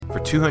for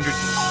 200.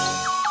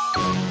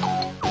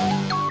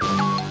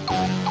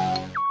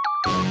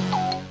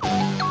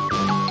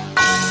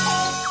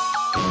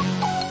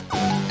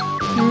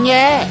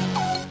 Yeah.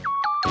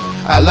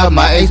 I love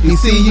my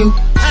HBCU.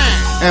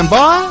 And boy,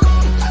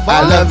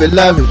 I love it,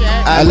 love it.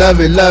 I love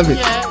it, love it.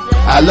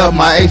 I love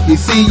my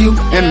HBCU.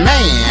 And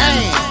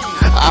man,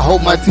 I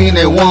hope my team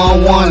they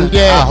won.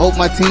 Yeah. I hope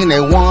my team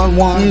they won.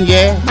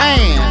 Yeah.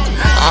 Man.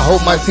 I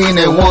hope my team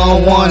they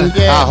won.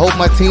 I hope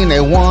my team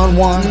they won.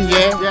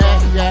 Yeah.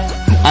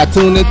 I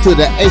tune into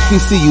the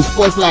HBCU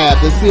Sports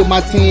Lab to see if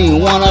my team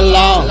won or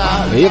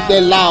lost. If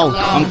they lost,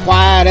 I'm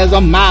quiet as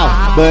a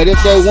mouse. But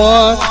if they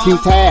won,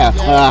 keep tab.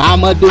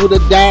 I'ma do the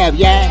dab,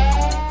 yeah.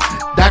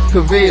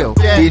 Dr. Cavil,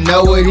 he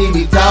know what he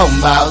be talking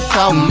about.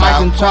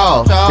 Mike and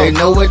Charles, they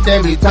know what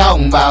they be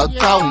talking about.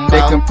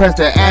 They compress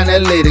the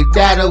analytic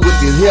data with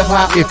this hip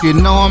hop. If you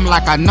know them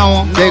like I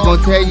know them, they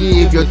gon' tell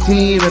you if your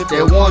team, if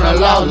they won or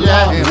lost,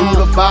 and who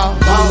the ball.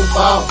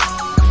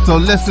 So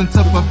listen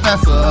to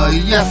Professor,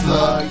 yes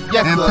sir,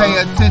 and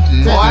pay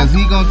attention, cause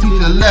he gon'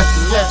 teach a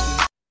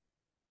lesson.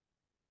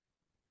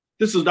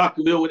 This is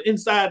Dr. Bill with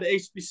Inside the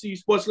HBCU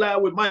Sports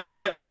Lab with Mike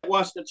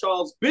Washington,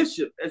 Charles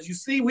Bishop. As you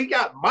see, we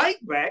got Mike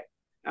back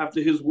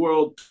after his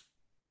world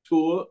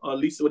tour, or at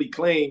least what he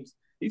claims.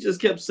 He just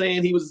kept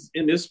saying he was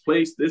in this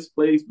place,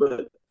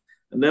 but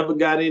I never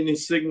got any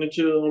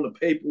signature on the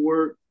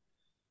paperwork.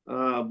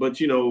 But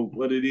you know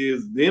what it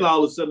is. Then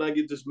all of a sudden I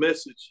get this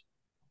message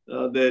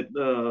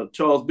that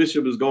Charles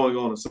Bishop is going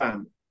on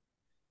assignment.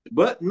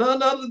 But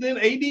none other than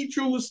A.D.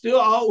 True is still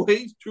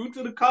always true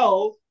to the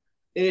cause,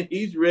 and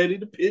he's ready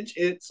to pitch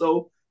it.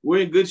 So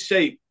we're in good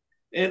shape.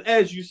 And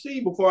as you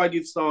see, before I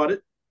get started,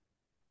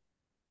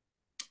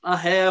 I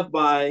have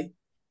my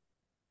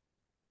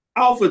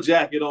Alpha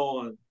jacket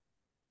on,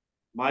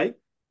 Mike,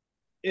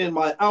 and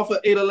my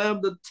Alpha Eta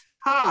Lambda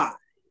tie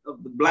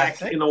of the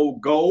black and old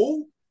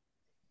gold.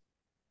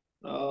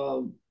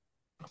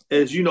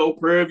 As you know,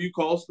 Prairie View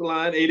crossed the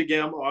line, Eta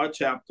Gamma, our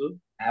chapter.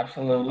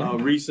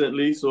 Absolutely.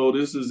 Recently. So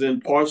this is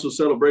in partial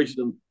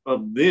celebration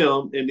of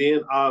them. And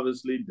then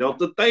obviously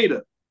Delta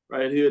Theta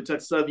right here at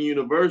Texas Southern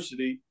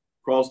University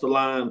crossed the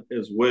line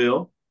as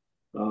well.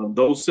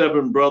 Those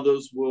 7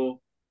 brothers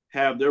will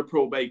have their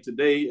probate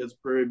today, as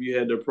Prairie View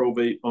had their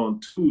probate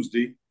on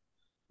Tuesday,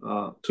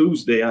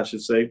 I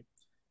should say.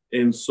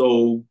 And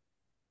so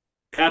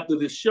after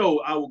this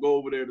show, I will go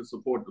over there to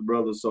support the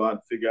brothers. So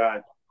I'd figure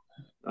I'd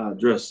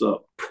dress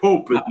up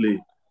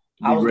appropriately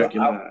to be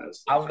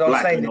recognized. I was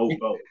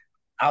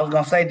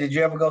gonna say, did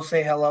you ever go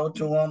say hello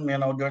to them,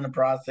 during the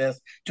process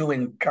to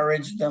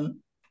encourage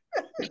them?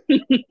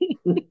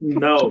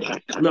 No.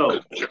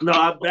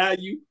 I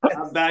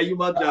value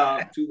my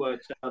job too much.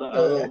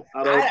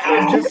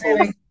 I'm just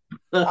saying.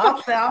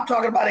 I'm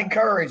talking about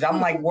encourage. I'm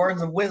like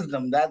words of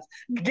wisdom. That's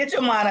get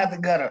your mind out the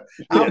gutter.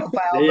 I'm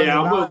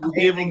gonna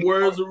give them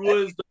words of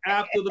wisdom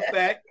after the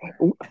fact.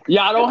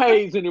 Y'all don't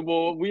haze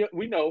anymore. We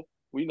know.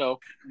 Yeah.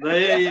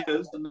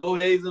 No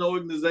hazing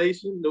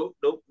organization. Nope.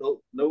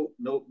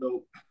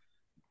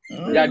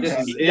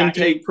 This is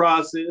intake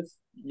process.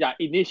 Yeah,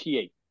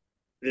 initiate.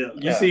 Yeah.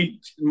 You see,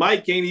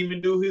 Mike can't even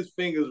do his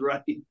fingers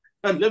right.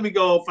 Let me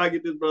go if I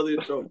get this brother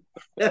in trouble.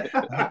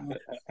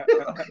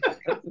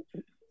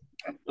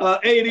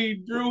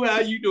 A.D. Drew,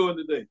 how you doing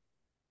today?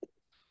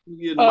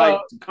 You get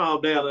Mike to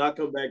calm down, and I'll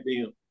come back to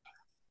him.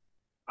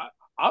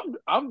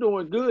 I'm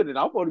doing good, and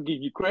I want to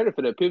give you credit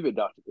for that pivot,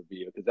 Dr.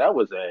 Cavil, because that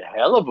was a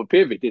hell of a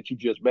pivot that you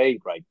just made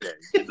right there.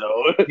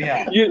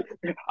 Yeah.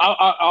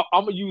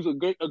 I'm gonna use a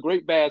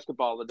great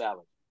basketball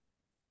analogy.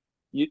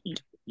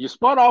 You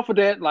spun off of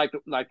that like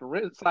the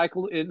rent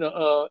cycle in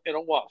a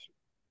washer.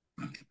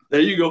 There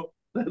you go.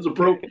 That's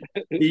appropriate.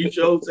 You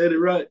sure said it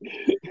right.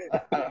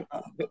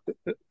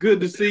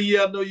 Good to see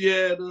you. I know you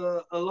had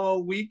a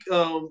long week.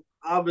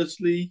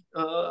 Obviously,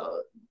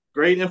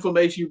 great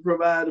information you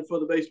provided for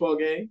the baseball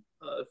game.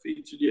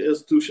 Featured your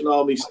institution,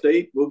 Albany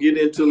State. We'll get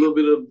into a little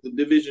bit of the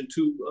Division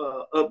II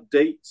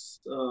updates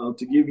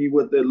to give you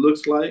what that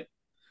looks like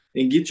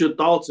and get your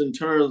thoughts in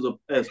terms of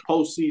as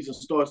postseason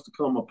starts to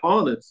come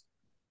upon us.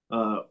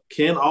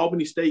 Can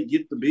Albany State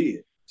get the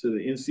bid to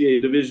the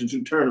NCAA Division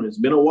II tournament? It's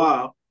been a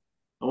while.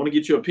 I want to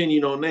get your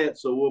opinion on that,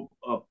 so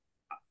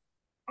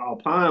I'll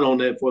pine on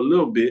that for a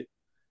little bit,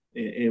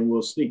 and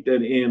we'll sneak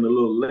that in a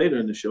little later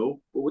in the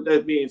show. But with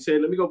that being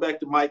said, let me go back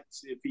to Mike to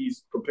see if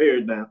he's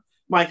prepared now.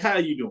 Mike, how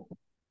are you doing?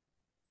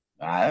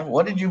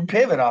 What did you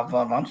pivot off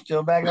of? I'm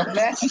still back on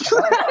that.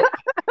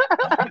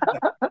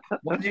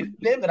 What did you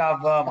pivot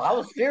off of? I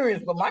was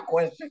serious with my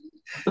question.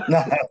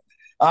 No,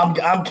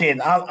 I'm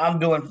kidding. I'm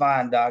doing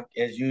fine, Doc.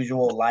 As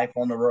usual, life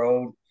on the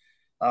road.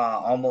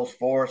 Almost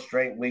 4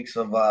 straight weeks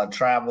of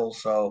travel,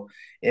 so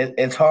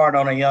it's hard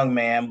on a young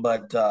man.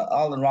 But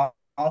all in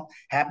all,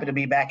 happy to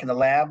be back in the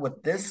lab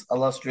with this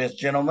illustrious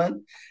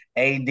gentleman,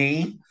 AD.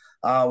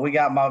 We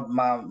got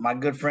my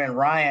good friend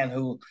Ryan,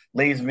 who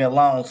leaves me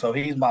alone, so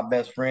he's my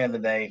best friend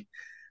today.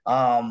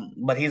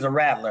 But he's a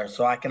rattler,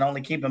 so I can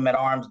only keep him at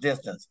arm's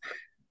distance.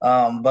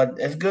 But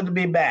it's good to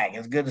be back.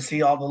 It's good to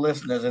see all the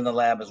listeners in the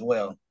lab as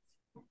well.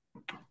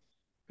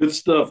 Good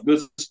stuff.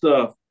 Good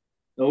stuff.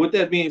 Now, with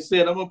that being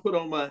said, I'm gonna put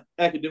on my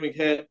academic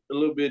hat a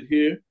little bit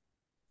here,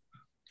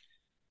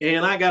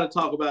 and I got to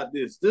talk about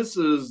this. This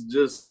is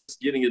just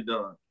getting it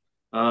done.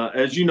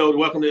 As you know,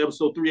 welcome to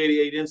episode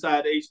 388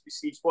 Inside the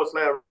HBC Sports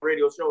Lab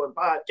Radio Show and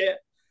Podcast.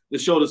 The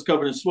show that's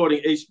covering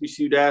sporting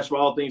HBCU dash for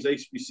all things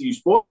HBCU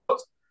sports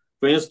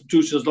for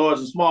institutions large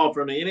and small,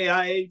 from the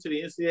NAIA to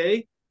the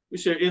NCAA. We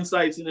share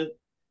insights and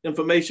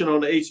information on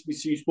the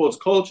HBCU sports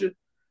culture,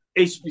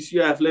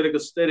 HBCU athletic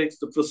aesthetics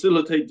to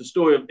facilitate the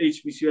story of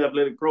HBCU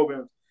athletic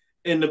programs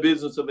in the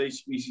business of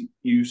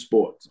HBCU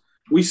sports.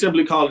 We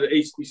simply call it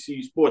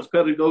HBCU sports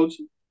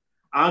pedagogy.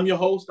 I'm your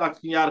host,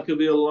 Dr. Kenyatta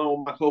Cavil, along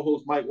with my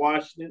co-host Mike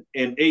Washington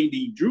and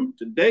AD Drew.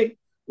 Today,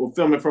 we're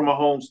filming from our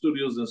home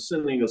studios and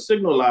sending a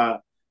signal live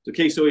to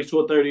KCOH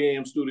 1230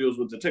 AM studios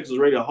with the Texas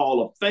Radio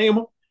Hall of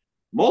Famer,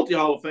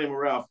 multi-Hall of Famer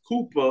Ralph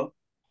Cooper,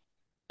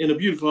 in the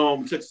beautiful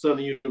home of Texas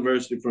Southern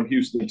University from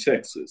Houston,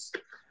 Texas.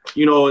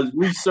 You know, as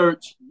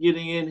research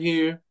getting in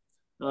here,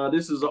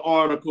 this is an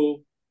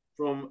article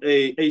from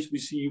a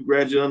HBCU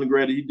graduate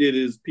undergraduate. He did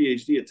his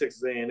PhD at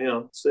Texas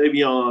A&M,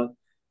 Savion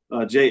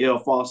J.L.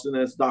 Foster,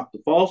 that's Dr.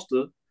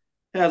 Foster,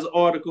 has an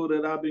article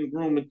that I've been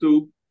grooming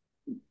through,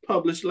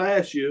 published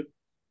last year.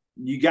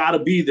 You got to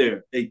be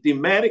there. A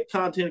thematic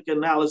content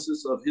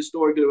analysis of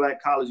historically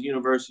Black college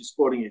university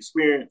sporting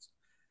experience.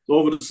 So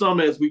over the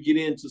summer, as we get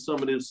into some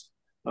of this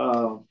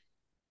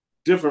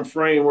different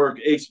framework,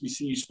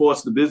 HBCU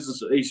sports, the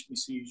business of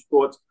HBCU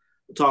sports,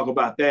 we'll talk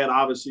about that.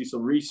 Obviously,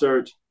 some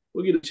research.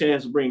 We'll get a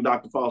chance to bring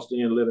Dr. Foster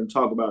in and let him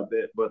talk about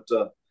that. But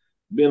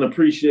been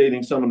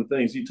appreciating some of the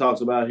things he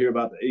talks about here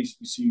about the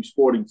HBCU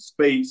sporting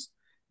space,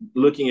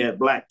 looking at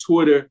Black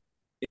Twitter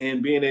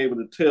and being able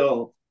to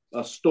tell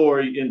a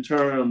story in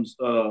terms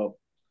of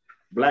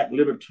Black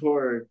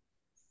liberatory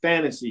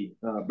fantasy,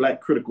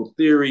 Black critical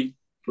theory,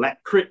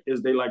 Black crit,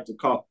 as they like to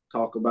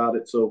talk about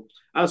it. So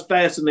I was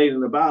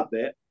fascinated about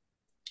that.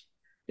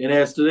 And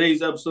as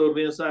today's episode of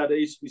Inside the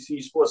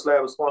HBCU Sports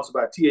Lab is sponsored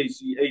by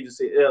THG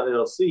Agency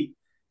LLC,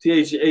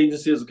 THG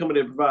Agency is a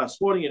company that provides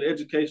sporting and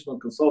educational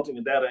consulting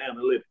and data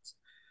analytics.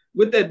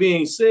 With that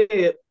being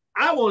said,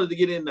 I wanted to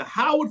get into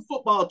Howard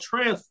football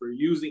transfer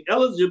using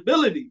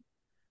eligibility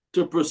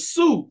to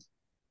pursue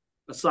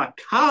a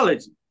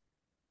psychology.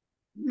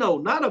 No,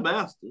 not a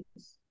master's,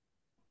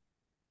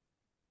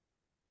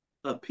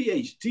 a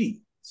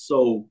PhD.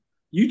 So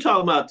you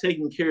talking about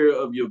taking care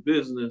of your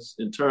business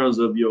in terms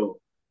of your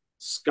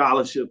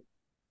scholarship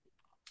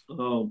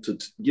to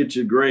get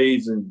your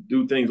grades and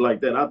do things like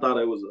that. I thought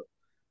it was a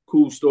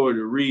cool story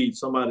to read,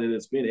 somebody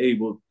that's been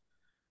able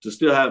to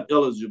still have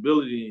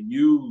eligibility and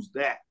use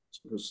that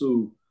to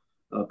pursue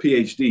a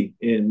PhD,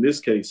 in this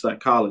case,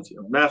 psychology.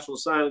 On National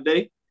Signing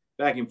Day,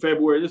 back in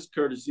February, this is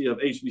courtesy of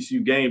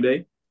HBCU Game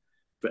Day.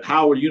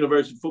 Howard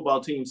University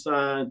football team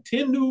signed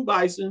 10 new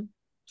Bison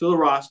to the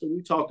roster.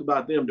 We talked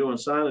about them during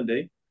signing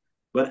day.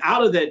 But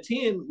out of that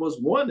 10 was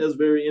one that's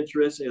very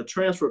interesting, a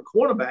transfer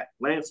cornerback,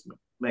 Lance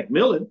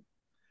McMillan,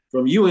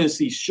 from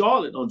UNC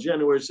Charlotte on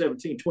January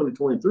 17,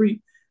 2023.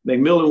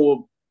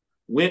 McMillan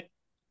went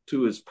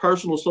to his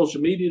personal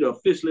social media to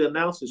officially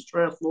announce his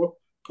transfer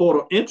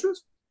portal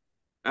interest.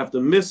 After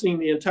missing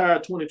the entire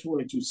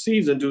 2022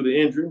 season due to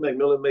injury,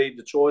 McMillan made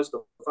the choice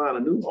to find a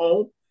new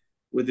home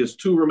with his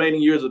 2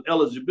 remaining years of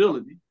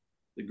eligibility.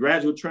 The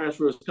graduate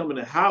transfer is coming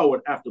to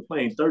Howard after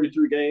playing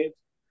 33 games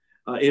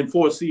in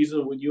 4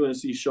 seasons with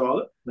UNC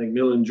Charlotte.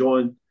 McMillan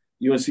joined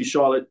UNC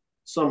Charlotte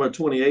summer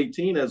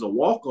 2018 as a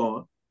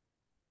walk-on,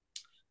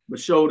 but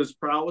showed his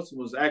prowess and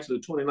was actually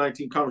the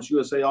 2019 Conference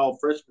USA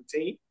All-Freshman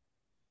team.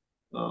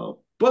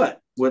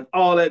 But with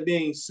all that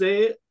being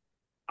said,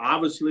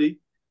 obviously,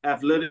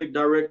 athletic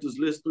directors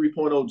list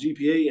 3.0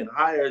 GPA and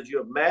higher, as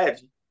you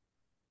imagine.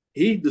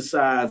 He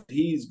decides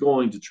he's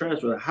going to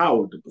transfer to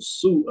Howard to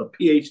pursue a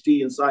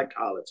PhD in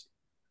psychology.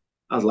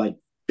 I was like,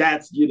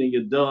 that's getting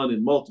it done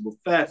in multiple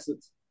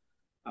facets.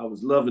 I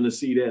was loving to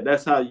see that.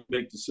 That's how you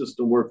make the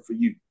system work for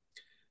you.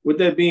 With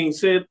that being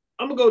said,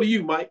 I'm going to go to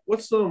you, Mike.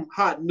 What's some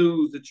hot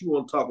news that you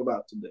want to talk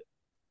about today?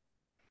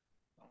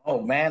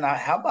 Oh, man.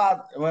 How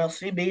about,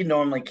 CB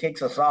normally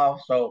kicks us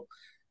off. So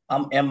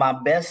in my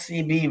best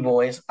CB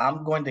voice,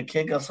 I'm going to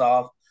kick us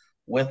off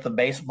with the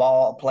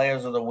baseball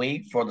players of the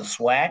week for the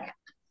SWAC.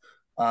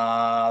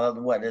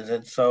 What is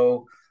it?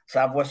 So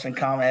Southwestern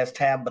Common has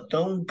tabbed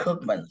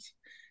Bethune-Cookman's,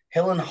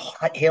 Hill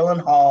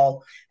and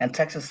Hall, and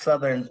Texas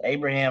Southern's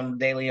Abraham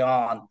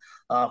DeLeon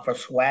for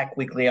SWAC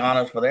weekly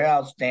honors for their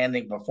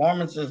outstanding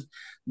performances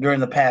during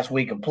the past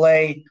week of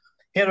play.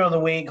 Hitter of the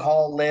week,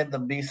 Hall led the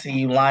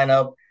BCU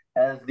lineup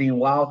as the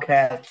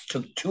Wildcats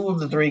took 2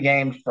 of the 3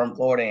 games from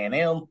Florida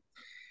A&M.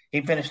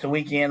 He finished the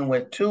weekend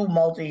with 2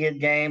 multi-hit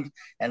games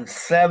and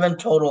 7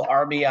 total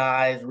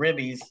RBIs,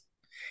 ribbies,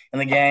 in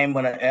the game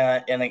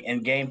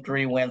in Game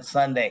 3 win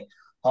Sunday.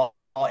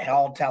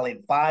 Hall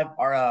tallied 5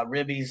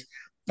 ribbies,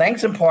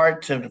 thanks in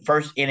part to the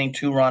first inning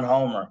 2-run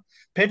homer.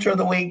 Pitcher of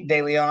the week,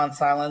 DeLeon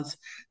silenced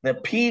the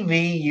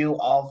PVU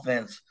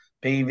offense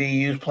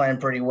PVU's playing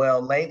pretty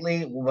well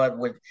lately, but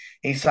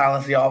he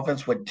silenced the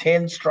offense with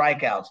 10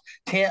 strikeouts,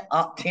 10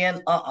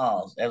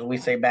 as we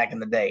say back in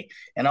the day,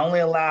 and only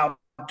allowed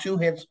 2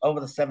 hits over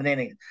the 7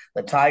 innings.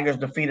 The Tigers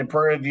defeated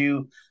Prairie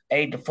View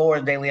 8-4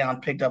 as De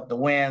Leon picked up the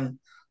win.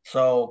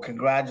 So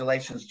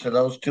congratulations to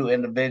those two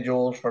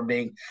individuals for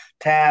being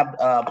tabbed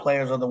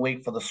players of the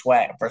week for the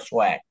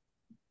SWAC.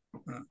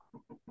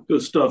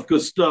 Good stuff.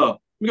 Good stuff.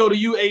 We go to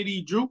you,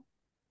 AD Drew.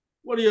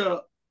 What are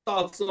your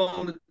thoughts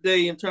on the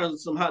day in terms of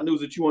some hot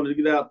news that you wanted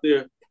to get out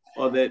there,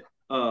 or that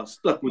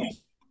stuck with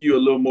you a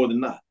little more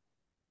than not?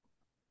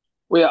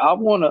 Well, I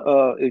want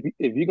to,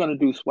 if you're going to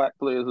do SWAC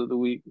players of the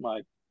week,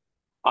 Mike,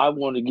 I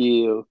want to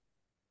give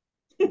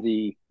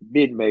the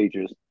mid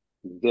majors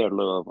their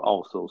love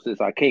also,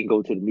 since I can't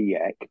go to the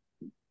MEAC.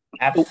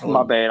 Absolutely.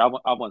 My bad.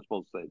 I wasn't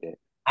supposed to say that.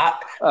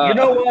 You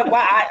know what?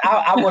 Well,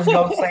 I was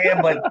gonna say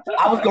it, but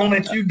I was gonna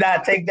let you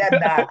take that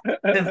dive.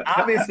 Since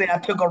obviously I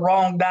took a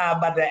wrong dive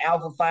by the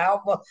Alpha Phi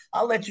Alpha,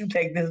 I'll let you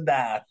take this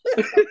dive.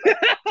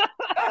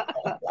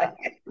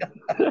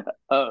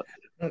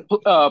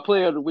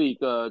 Player of the week,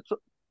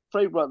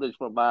 Trey Rutledge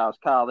from Miles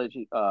College,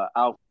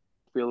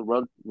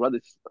 outfield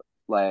Rutledge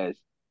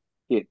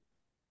hit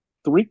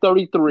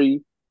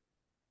 333,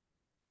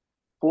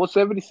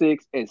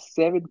 476, and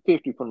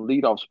 750 from the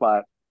leadoff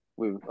spot,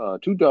 with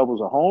 2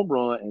 doubles, a home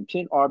run, and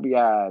 10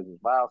 RBIs.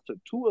 Miles took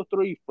 2 of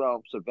 3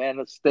 from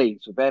Savannah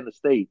State. Savannah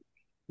State,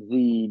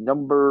 the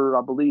number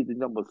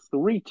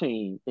 3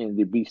 team in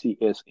the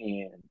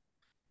BCSN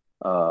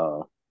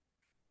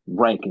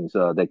rankings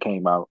that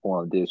came out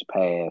on this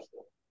past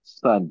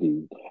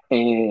Sunday,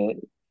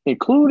 and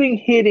including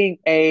hitting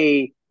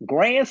a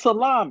grand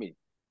salami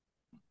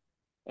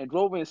and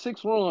drove in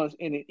 6 runs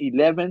in an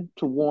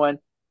 11-1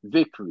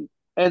 victory.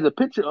 And the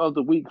pitcher of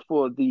the week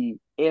for the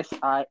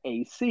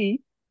SIAC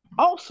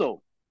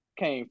also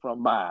came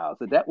from Miles,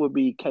 and that would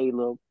be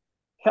Caleb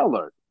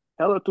Heller.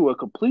 Heller threw a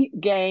complete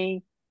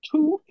game,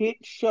 2-hit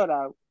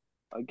shutout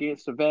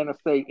against Savannah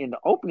State in the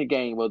opening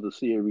game of the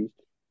series.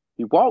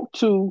 He walked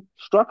 2,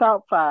 struck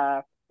out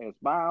 5, as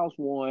Miles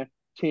won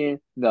 10-0.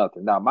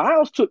 Now,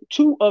 Miles took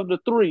 2 of the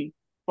 3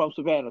 from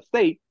Savannah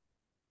State,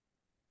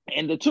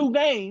 and the 2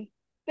 games,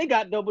 they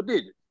got double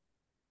digits.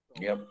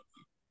 Yep.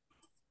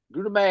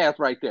 Do the math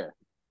right there.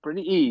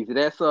 Pretty easy.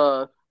 That's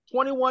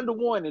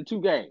 21-1 in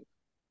 2 games.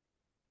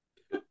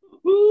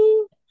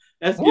 Woo.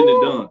 That's getting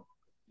it done.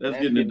 That's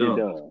getting it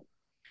done.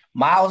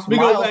 Miles, we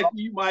go back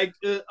to you, Mike.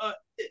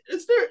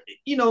 Is there,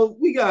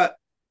 we got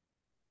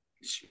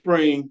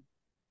spring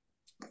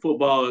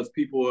football as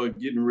people are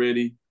getting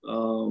ready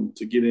to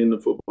get into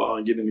football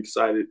and getting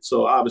excited.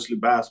 So obviously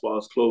basketball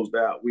is closed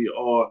out. We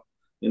are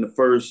in the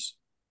first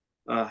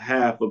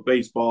half of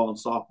baseball and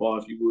softball,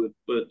 if you would.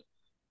 But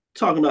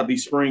talking about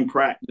these spring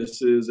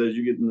practices as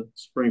you get in the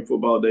spring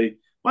football day,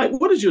 Mike,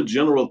 what is your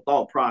general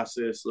thought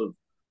process of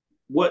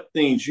what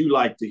things you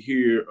like to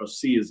hear or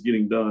see is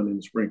getting done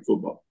in spring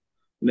football?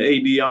 And the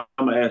AD,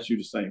 I'm going to ask you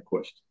the same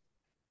question.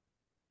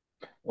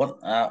 Well,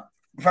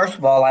 first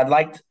of all, I'd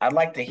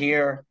like to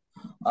hear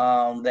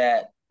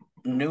that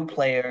new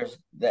players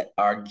that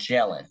are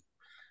gelling.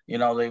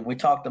 We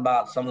talked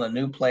about some of the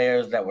new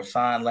players that were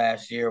signed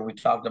last year. We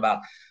talked about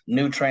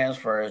new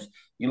transfers.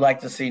 You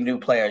like to see new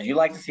players. You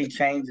like to see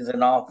changes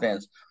in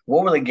offense.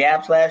 What were the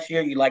gaps last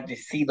year? You like to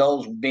see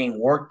those being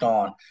worked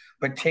on,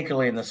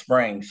 particularly in the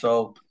spring.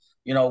 So,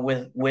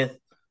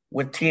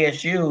 with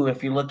TSU,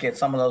 if you look at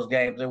some of those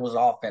games, it was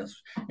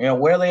offense.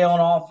 Where are they on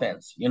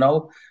offense?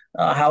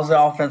 How's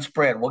the offense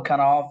spread? What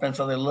kind of offense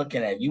are they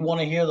looking at? You want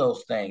to hear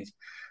those things.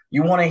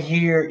 You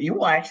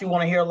actually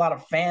want to hear a lot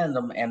of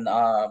fandom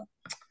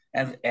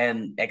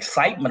and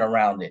excitement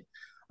around it.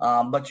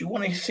 But you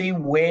want to see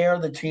where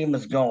the team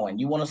is going.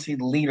 You want to see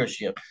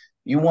leadership.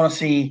 You want to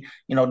see,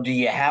 do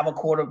you have a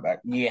quarterback?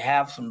 Do you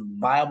have some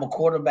viable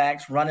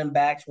quarterbacks, running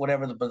backs,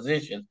 whatever the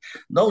position?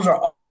 Those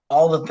are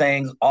all the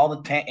things, all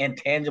the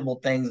intangible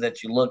things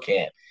that you look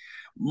at.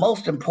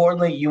 Most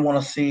importantly, you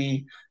want to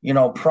see,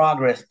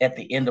 progress at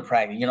the end of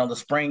practice. The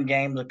spring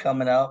games are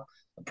coming up.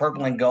 The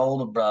purple and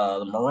gold,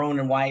 the maroon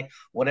and white,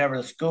 whatever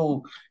the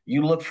school,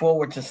 you look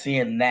forward to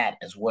seeing that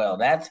as well.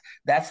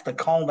 That's the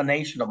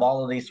culmination of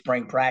all of these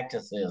spring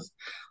practices.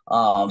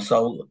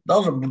 So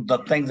those are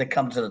the things that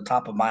come to the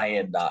top of my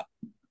head, Doc.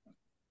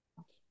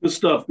 Good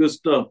stuff. Good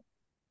stuff.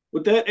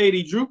 With that,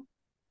 AD Drew,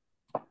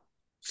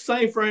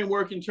 same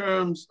framework in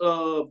terms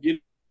of getting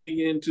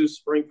into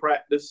spring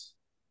practice,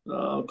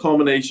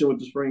 culmination with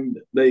the spring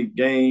day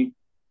game.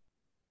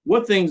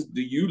 What things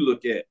do you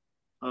look at?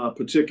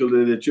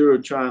 Particularly that you're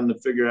trying to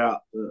figure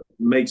out,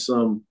 make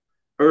some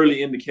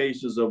early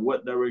indications of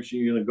what direction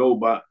you're going to go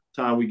by the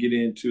time we get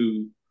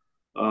into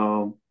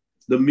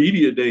the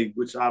media day,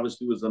 which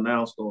obviously was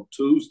announced on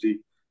Tuesday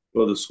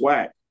for the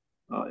SWAC.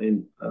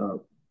 And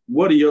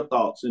what are your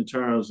thoughts in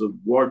terms of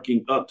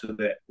working up to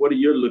that? What are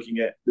you looking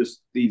at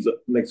these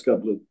next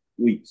couple of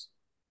weeks?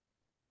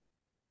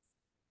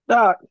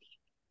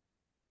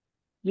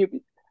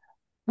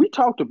 We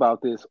talked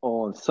about this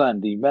on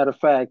Sunday. Matter of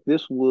fact,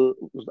 this was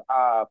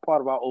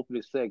part of our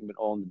opening segment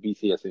on the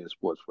BCSN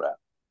Sports Wrap.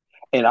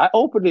 And I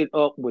opened it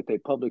up with a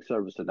public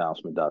service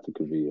announcement, Dr.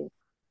 Cavil.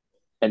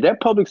 And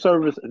that public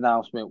service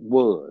announcement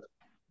was,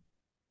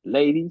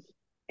 ladies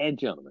and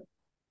gentlemen,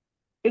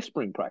 it's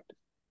spring practice.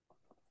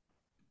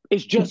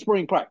 It's just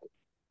spring practice.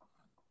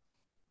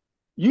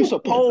 You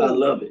supposed I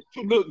love it.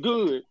 to look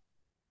good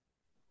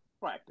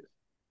practice.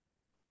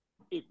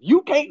 If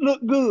you can't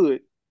look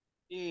good,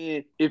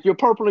 and if you're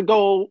purple and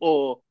gold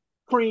or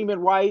cream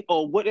and white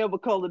or whatever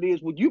color it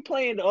is, when you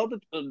playing the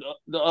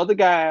other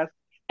guys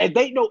and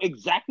they know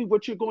exactly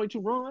what you're going to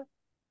run,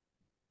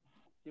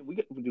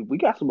 we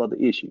got some other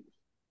issues.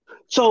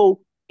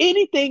 So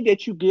anything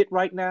that you get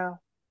right now,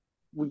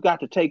 we've got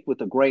to take with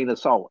a grain of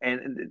salt,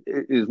 and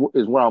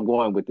is where I'm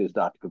going with this,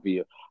 Dr.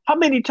 Cavil. How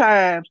many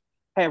times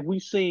have we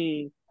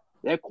seen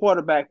that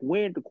quarterback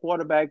win the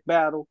quarterback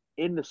battle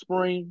in the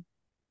spring,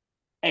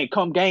 and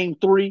come game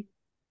 3,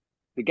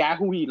 the guy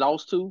who he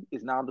lost to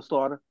is now the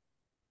starter?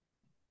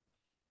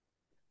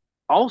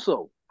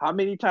 Also, how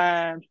many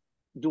times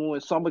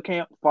during summer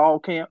camp, fall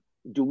camp,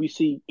 do we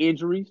see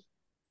injuries?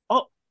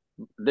 Oh,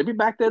 let me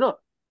back that up.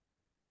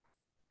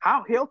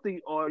 How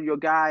healthy are your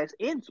guys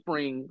in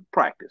spring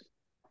practice?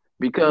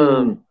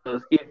 Because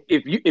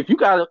if you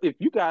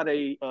got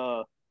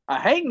a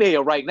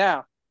hangnail right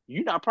now,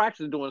 you're not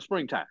practicing during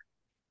springtime.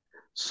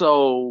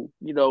 So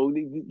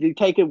they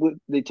take it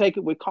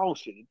with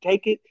caution.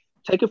 Take it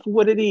for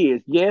what it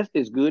is. Yes,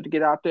 it's good to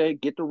get out there,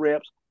 get the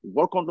reps,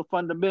 work on the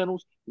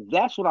fundamentals.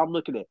 That's what I'm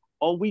looking at.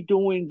 Are we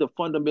doing the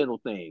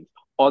fundamental things?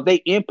 Are they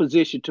in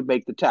position to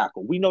make the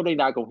tackle? We know they're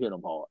not gonna hit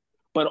them hard,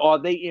 but are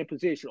they in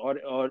position?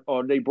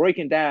 Are they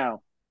breaking down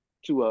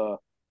to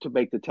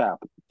make the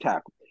tackle?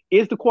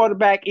 Is the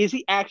quarterback, is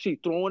he actually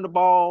throwing the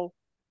ball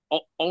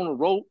on a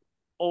rope,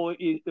 or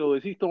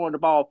is he throwing the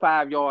ball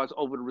 5 yards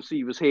over the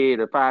receiver's head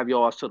or 5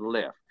 yards to the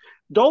left?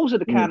 Those are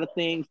the kind of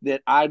things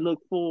that I look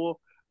for.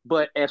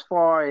 But as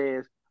far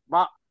as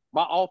my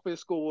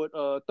offense scored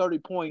 30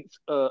 points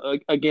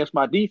against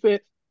my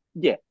defense,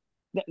 yeah,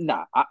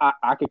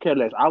 I could care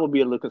less. I would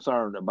be a little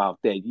concerned about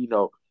that.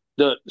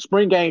 The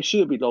spring game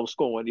should be low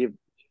scoring.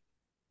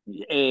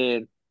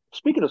 And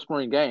speaking of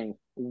spring game,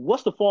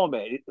 what's the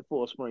format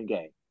for a spring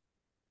game?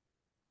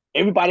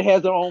 Everybody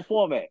has their own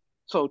format.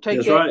 So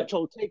take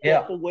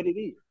that for what it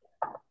is.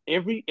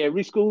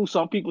 Every school,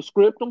 some people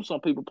script them, some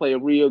people play a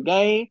real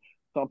game,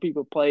 some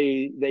people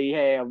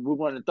we're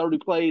running 30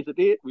 plays of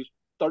it,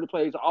 30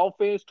 plays of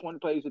offense, 20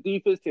 plays of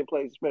defense, 10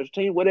 plays of special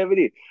team, whatever it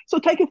is. So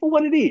take it for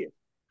what it is.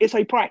 It's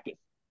a practice.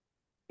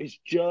 It's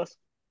just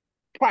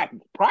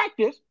practice.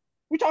 Practice?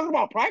 We talking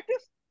about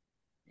practice?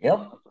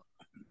 Yep.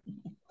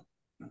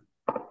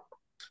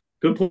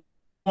 Good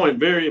point.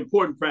 Very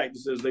important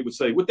practice, as they would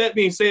say. With that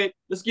being said,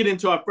 let's get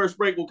into our first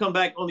break. We'll come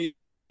back on the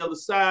other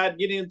side,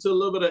 get into a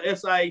little bit of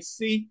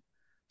SIAC,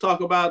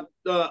 talk about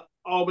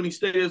Albany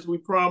State, as we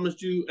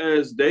promised you,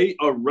 as they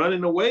are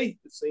running away,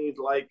 it seems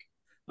like,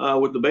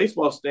 with the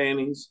baseball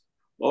standings,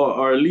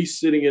 or at least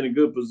sitting in a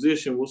good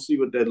position. We'll see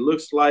what that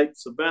looks like.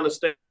 Savannah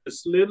State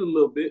has slid a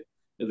little bit,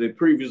 as they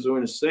previews are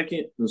in a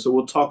second, and so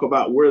we'll talk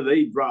about where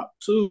they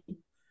dropped to,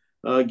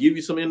 give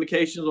you some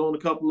indications on a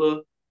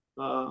couple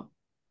of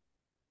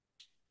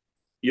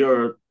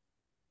your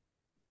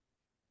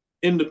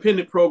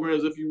independent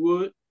programs, if you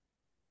would.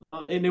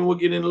 And then we'll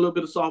get in a little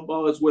bit of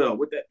softball as well.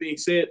 With that being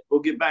said,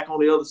 we'll get back on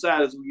the other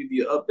side as we give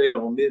you an update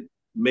on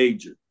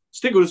mid-major.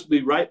 Stick with us.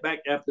 We'll be right back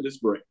after this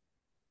break.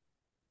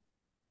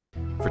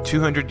 For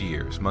 200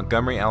 years,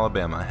 Montgomery,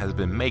 Alabama has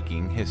been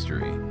making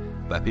history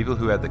by people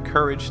who had the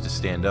courage to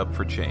stand up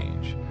for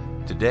change.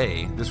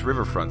 Today, this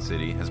riverfront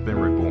city has been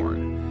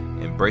reborn,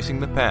 embracing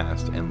the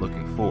past and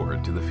looking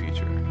forward to the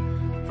future.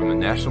 From the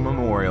National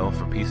Memorial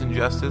for Peace and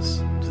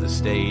Justice to the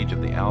stage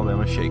of the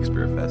Alabama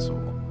Shakespeare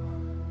Festival,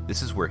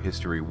 this is where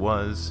history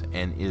was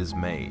and is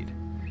made.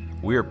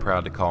 We are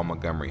proud to call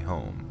Montgomery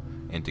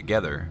home, and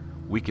together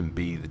we can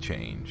be the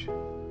change.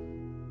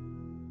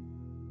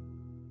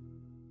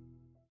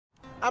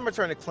 I'm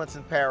returning to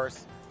Clinton Parish,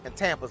 and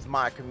Tampa's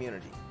my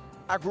community.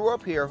 I grew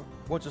up here,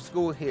 went to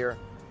school here,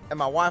 and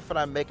my wife and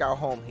I make our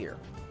home here.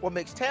 What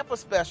makes Tampa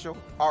special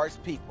are its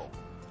people.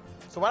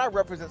 So when I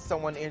represent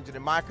someone injured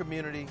in my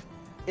community,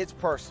 it's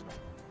personal.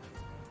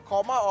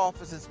 Call my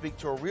office and speak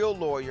to a real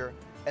lawyer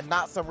and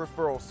not some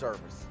referral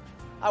service.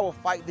 I will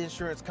fight the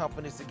insurance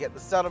companies to get the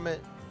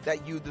settlement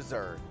that you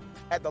deserve.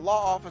 At the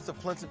law office of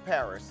Clinton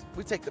Parish,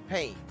 we take the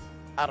pain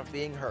out of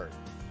being heard.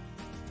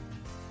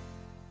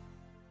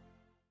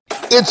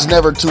 It's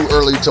never too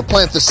early to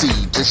plant the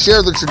seed, to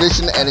share the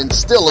tradition, and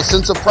instill a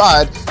sense of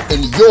pride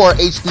in your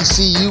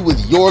HBCU with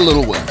your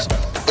little ones.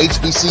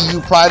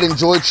 HBCU Pride and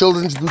Joy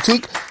Children's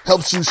Boutique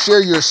helps you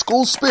share your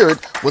school spirit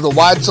with a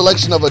wide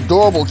selection of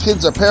adorable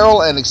kids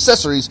apparel and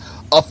accessories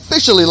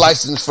officially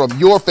licensed from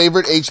your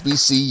favorite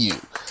HBCU.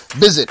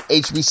 Visit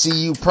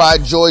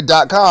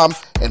hbcupridejoy.com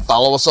and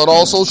follow us on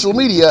all social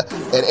media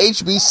at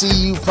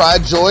HBCU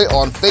Pride Joy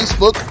on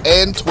Facebook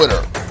and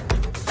Twitter.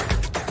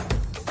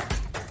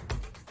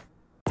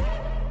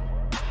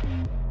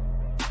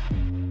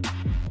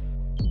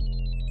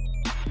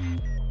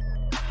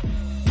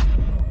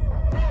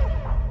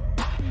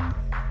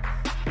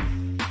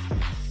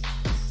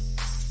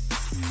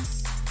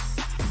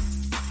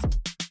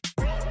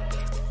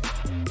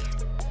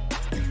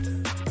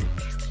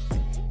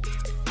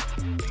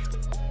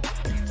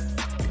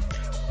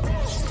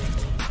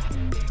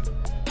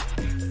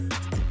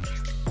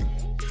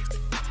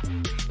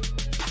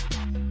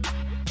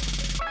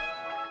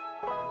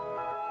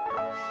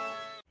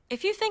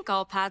 If you think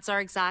all pads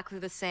are exactly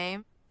the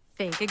same,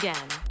 think again.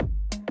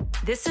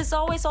 This is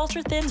Always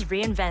Ultra Thins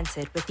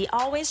reinvented with the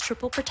Always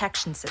Triple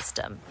Protection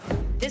System.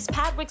 This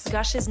pad wicks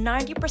gushes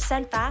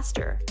 90%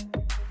 faster,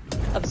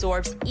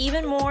 absorbs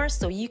even more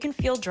so you can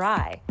feel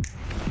dry,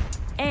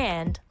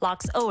 and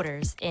locks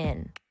odors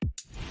in.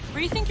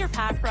 Rethink your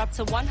pad for up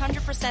to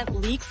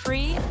 100%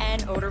 leak-free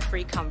and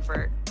odor-free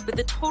comfort with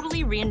the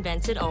totally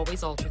reinvented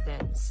Always Ultra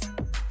Thins.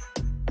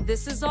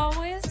 This is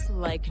always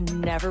like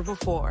never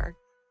before.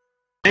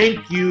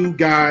 Thank you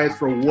guys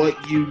for what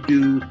you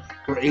do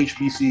for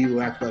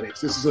HBCU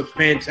athletics. This is a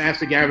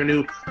fantastic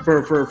avenue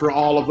for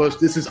all of us.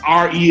 This is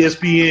our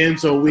ESPN,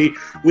 so we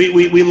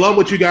love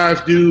what you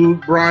guys do.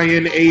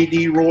 Brian,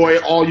 AD, Roy,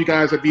 all you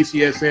guys at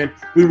BCSN.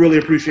 We really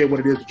appreciate what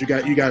it is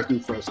that you guys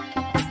do for us.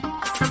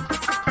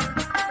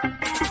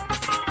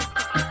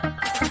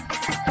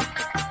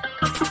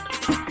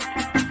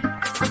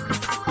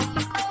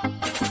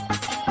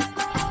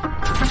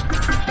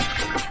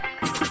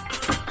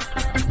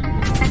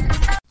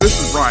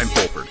 Brian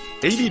Fulford.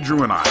 AD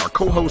Drew and I are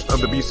co-hosts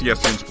of the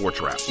BCSN Sports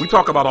Wrap. We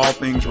talk about all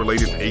things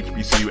related to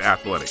HBCU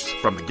athletics.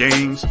 From the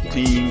games,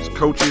 teams,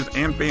 coaches,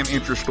 and fan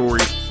interest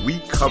stories, we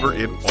cover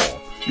it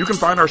all. You can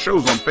find our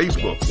shows on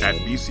Facebook at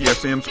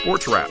BCSN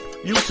Sports Wrap,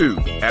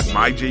 YouTube at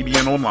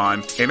MyJBN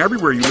Online, and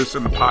everywhere you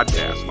listen to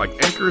podcasts like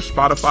Anchor,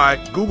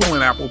 Spotify, Google,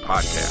 and Apple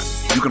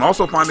Podcasts. You can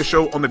also find the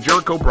show on the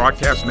Jericho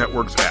Broadcast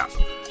Network's app.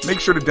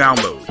 Make sure to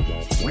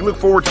download. We look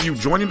forward to you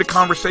joining the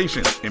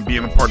conversation and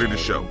being a part of the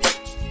show.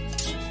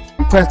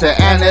 Press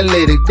the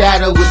analytic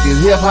data with your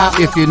hip hop.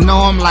 If you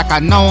know them like I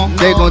know them,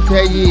 they gon'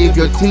 tell you if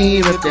your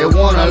team, if they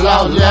wanna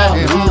lose, yeah,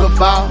 and who the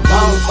ball.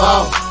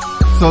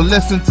 So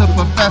listen to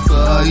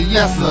Professor,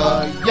 yes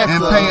sir,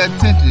 and pay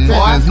attention,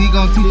 cause he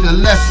gon' teach a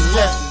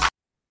lesson.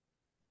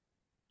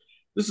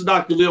 This is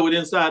Dr. Lil with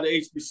Inside the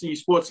HBCU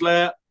Sports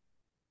Lab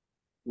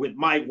with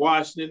Mike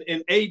Washington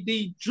and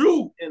AD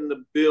Drew in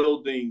the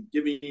building,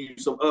 giving you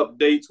some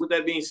updates. With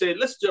that being said,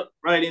 let's jump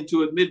right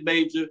into it.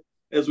 Mid-major,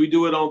 as we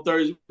do it on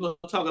Thursday, we're going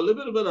to talk a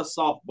little bit of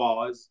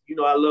softball. As you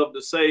know, I love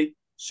to say,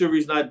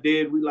 Chivalry's not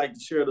dead. We like to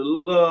share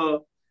the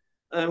love.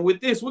 And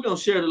with this, we're going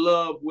to share the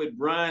love with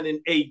Brian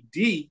and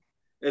AD.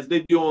 As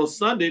they do on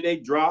Sunday, they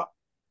drop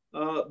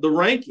the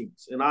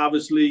rankings. And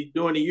obviously,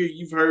 during the year,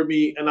 you've heard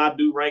me, and I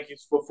do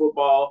rankings for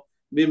football,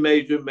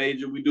 mid-major and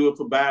major. We do it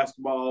for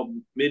basketball,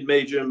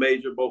 mid-major and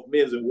major, both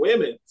men's and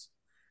women's.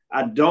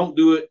 I don't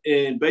do it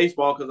in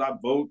baseball because I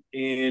vote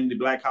in the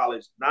Black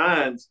College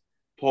Nines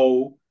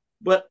poll.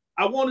 But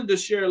I wanted to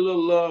share a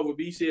little love with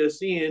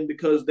BCSN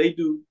because they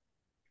do,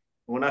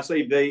 when I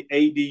say they,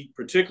 AD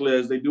particularly,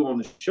 as they do on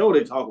the show,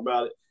 they talk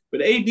about it.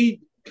 But AD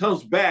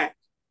comes back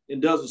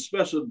and does a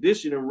special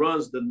edition and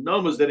runs the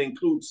numbers that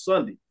include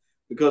Sunday.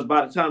 Because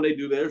by the time they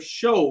do their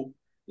show,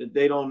 that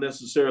they don't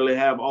necessarily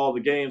have all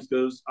the games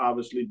because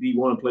obviously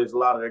D1 plays a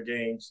lot of their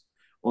games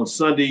on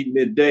Sunday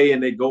midday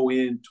and they go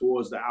in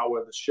towards the hour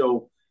of the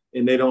show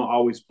and they don't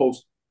always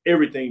post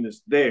everything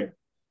that's there.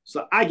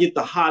 So I get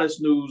the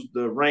hottest news,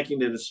 the ranking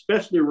that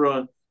especially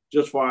run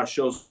just for our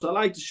show. So I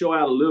like to show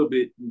out a little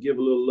bit and give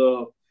a little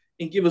love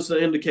and give us an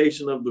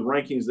indication of the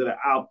rankings that are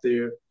out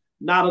there.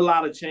 Not a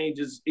lot of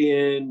changes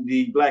in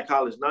the Black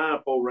College 9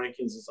 poll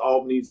rankings. It's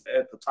Albany's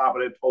at the top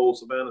of that poll.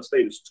 Savannah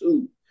State is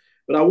 2.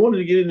 But I wanted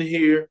to get in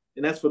here,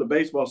 and that's for the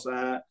baseball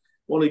side. I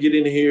want to get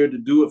in here to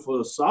do it for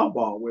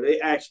softball, where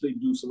they actually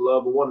do some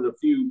love. And one of the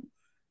few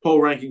poll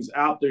rankings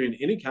out there in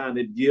any kind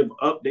that give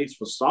updates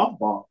for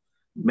softball,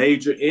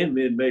 major and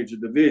mid-major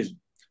division.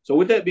 So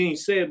with that being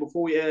said,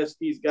 before we ask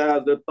these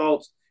guys their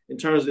thoughts in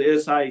terms of the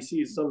SIAC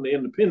and some of the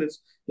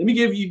independents, let me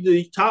give you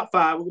the top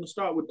 5. We're going to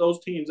start with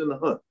those teams in the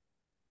hunt.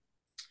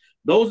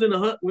 Those in the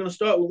hunt, we're going to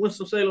start with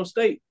Winston-Salem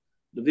State,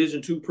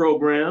 Division II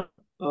program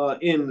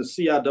in the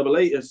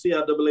CIAA. And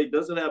CIAA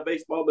doesn't have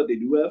baseball, but they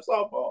do have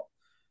softball.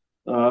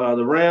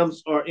 The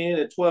Rams are in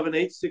at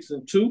 12-8,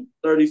 6-2,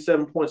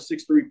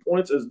 37.63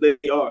 points as they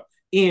are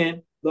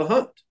in the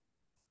hunt.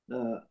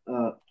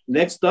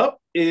 Next up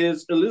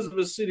is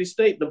Elizabeth City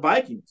State, the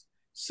Vikings,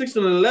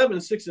 6-11,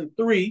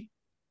 6-3.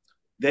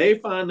 They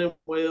find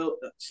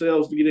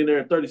themselves to get in there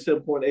at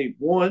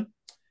 37.81.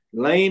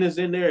 Lane is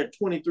in there at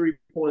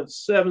 23.7,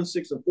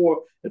 6-4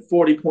 at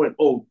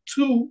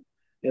 40.02.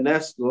 And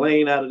that's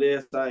Lane out of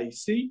the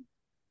SIAC.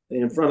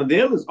 In front of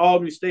them is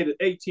Albany State at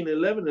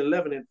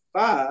 18-11,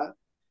 11-5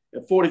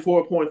 at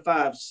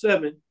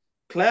 44.57.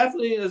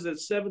 Claflin is at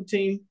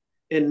 17-9,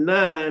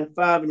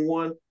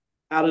 5-1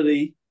 out of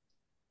the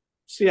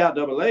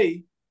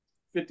CIAA,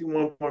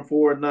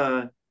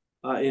 51.49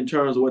 in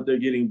terms of what they're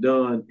getting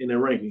done in their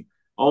ranking.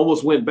 I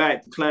almost went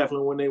back to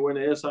Claflin when they were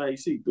in the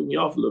SIAC. Threw me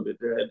off a little bit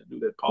there. I had to do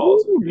that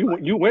pause. Ooh,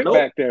 you went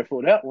back there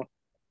for that one.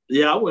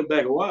 Yeah, I went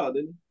back a while,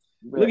 didn't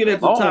I? Looking at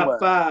the top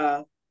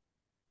 5,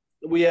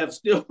 we have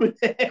Stillman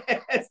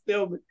at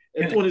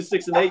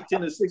 26-8,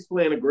 10-6,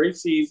 playing a great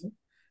season.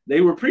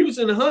 They were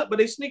previously in the hunt, but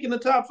they sneak in the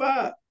top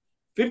 5.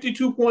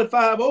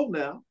 52.50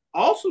 now.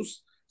 Also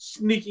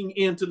sneaking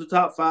into the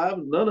top 5,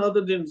 none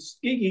other than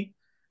Skiggy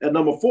at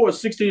number 4,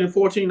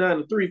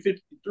 16-14, 9-3,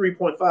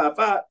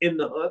 53.55 in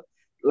the hunt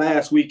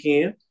last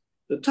weekend.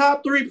 The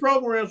top three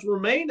programs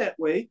remain that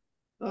way,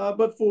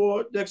 but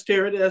for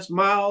dexterity, that's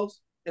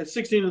Miles at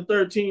 16 and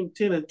 13,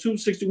 10 and 2,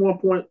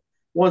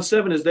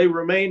 61.17 as they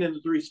remain in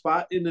the 3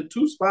 spot. In the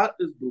 2 spot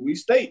is Bowie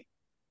State.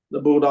 The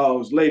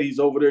Bulldogs, ladies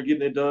over there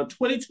getting it done,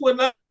 22 and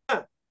 9,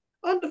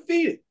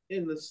 undefeated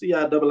in the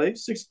CIAA,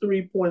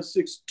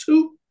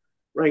 63.62,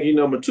 ranking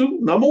number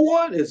 2. Number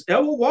 1 is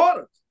Edward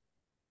Waters,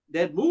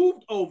 that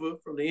moved over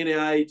from the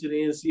NAIA to the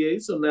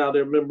NCAA, so now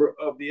they're a member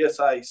of the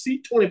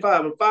SIAC,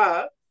 25 and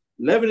 5,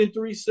 11 and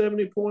 3,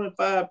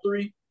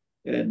 70.53,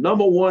 and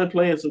number 1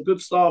 playing some good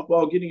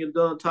softball, getting it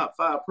done, top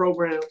 5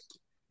 programs.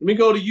 Let me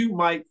go to you,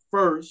 Mike,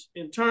 first.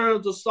 In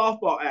terms of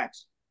softball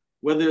action,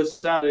 whether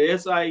it's out of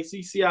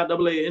SIAC,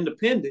 CIAA,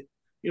 independent,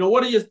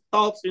 what are your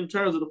thoughts in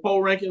terms of the poll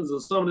rankings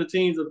of some of the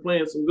teams that are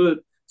playing some good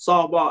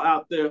softball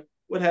out there?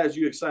 What has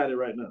you excited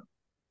right now?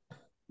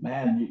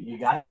 Man, you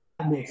got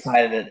to be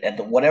excited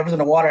at whatever's in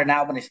the water in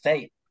Albany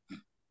State,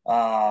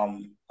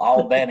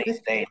 Albany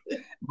State.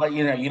 But,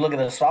 you look at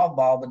the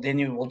softball, but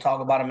then we'll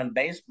talk about them in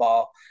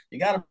baseball. You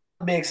got to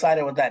be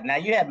excited with that. Now,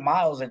 you had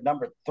Miles at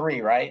number 3,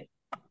 right?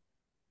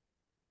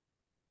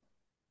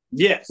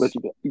 Yes.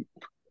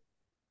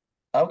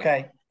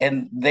 Okay,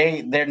 and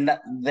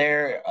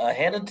they're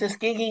ahead of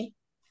Tuskegee.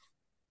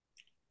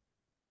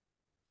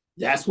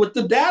 That's what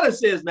the data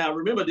says. Now,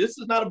 remember, this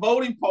is not a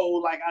voting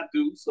poll like I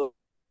do, so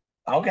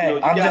okay, you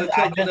got to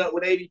take it up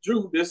with 80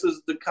 Drew. This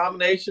is the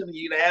combination.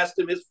 You can ask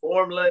him his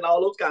formula and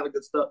all those kind of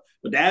good stuff.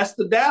 But that's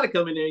the data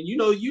coming in. You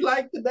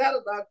like the data,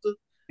 Doctor.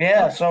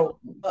 Yeah, so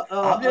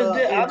I'm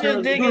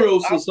just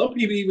digging. So some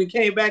people even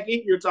came back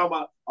in here talking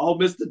about,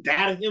 Mr.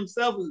 Data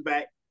himself is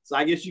back. So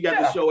I guess you got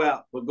the show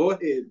out. But go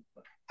ahead.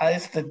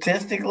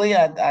 Statistically,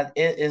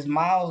 is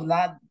Miles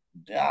not?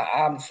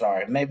 I'm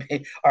sorry.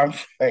 Maybe I'm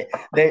sorry.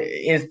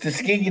 Is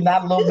Tuskegee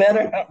not a little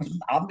better?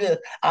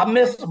 I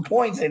missed some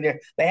points in there.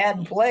 They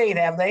hadn't played,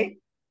 have they?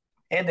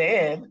 Head to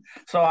head.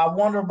 So I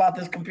wonder about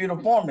this computer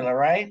formula,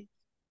 right?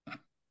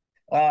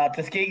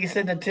 Tuskegee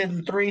sitting at 10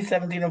 and 3,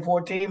 17 and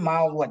 14.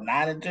 Miles,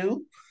 9 and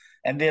 2,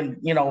 and then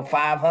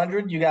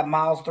 500. You got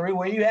Miles 3.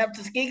 Where you have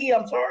Tuskegee?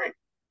 I'm sorry.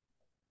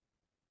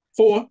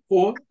 4.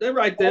 They're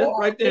right there,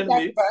 right there in the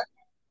mix.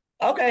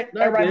 Okay,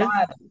 they're right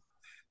behind them.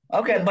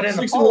 Okay, but in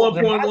the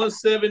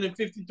 61.17 and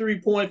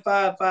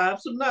 53.55,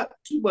 so not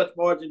too much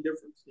margin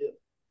difference. Yeah.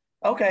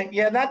 Okay,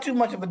 yeah, not too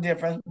much of a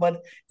difference,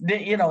 but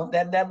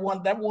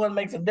that one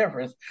makes a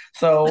difference.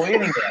 So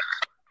anyway,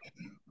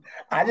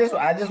 I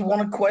just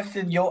want to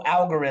question your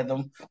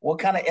algorithm. What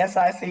kind of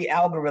SIC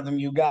algorithm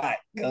you got?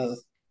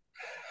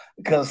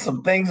 Because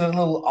some things are a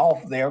little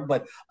off there.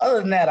 But other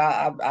than that,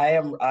 I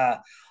am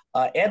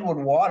Edward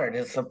Water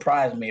has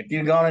surprised me. If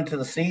you've gone into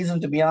the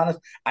season, to be honest,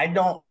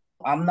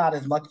 I'm not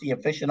as much the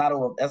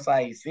aficionado of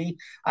SIAC.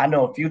 I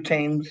know a few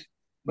teams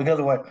because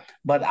of what,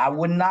 but I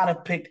would not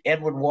have picked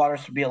Edward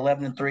Waters to be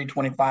 11 and 3,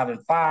 25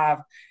 and 5.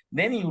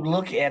 Then you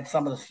look at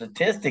some of the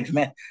statistics,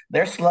 man,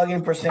 their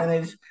slugging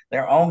percentage,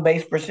 their on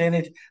base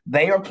percentage,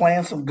 they are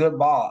playing some good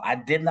ball. I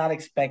did not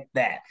expect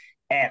that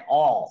at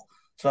all.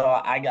 So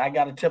I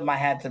got to tip my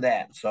hat to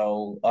that.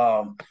 So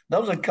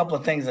those are a couple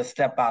of things that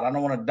step out. I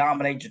don't want to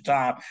dominate your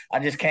time. I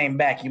just came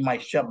back. You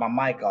might shut my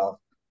mic off.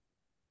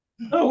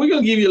 No, we're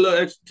gonna give you a little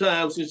extra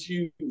time since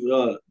you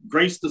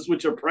graced us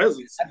with your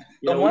presence.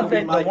 The one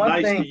thing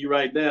to you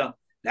right now.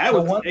 That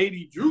was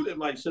 80 Drew that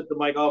might shut the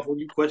mic off when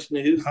you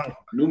questioning his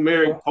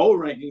numeric poll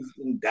rankings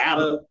and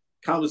data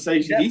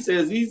conversation. Yeah. He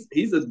says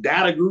he's a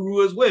data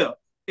guru as well.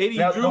 80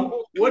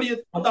 Drew, what are your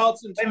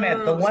thoughts in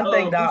terms of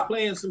who's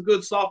playing some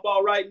good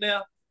softball right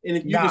now? And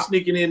if you can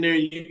sneak it in there,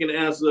 you can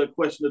answer a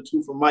question or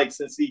two from Mike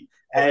since he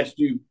asked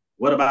you,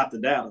 what about the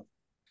data?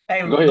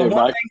 Hey, go ahead,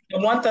 Mike.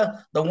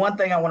 The one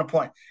thing I want to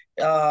point,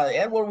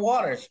 Edward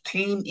Waters,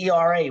 team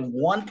ERA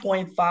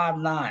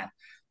 1.59.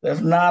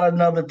 There's not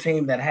another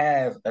team that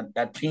has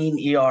a team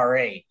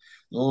ERA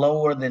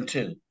lower than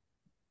 2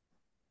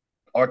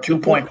 or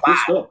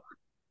 2.5.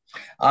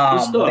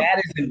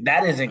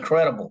 That is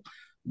incredible.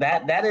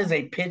 That is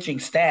a pitching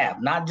staff,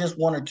 not just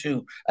 1 or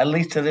 2, at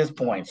least to this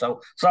point.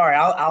 So sorry,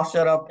 I'll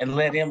shut up and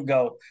let him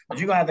go. But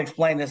you're gonna have to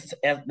explain this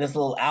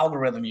little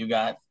algorithm you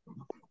got.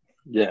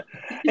 Yeah,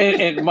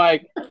 and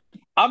Mike,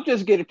 I'm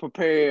just getting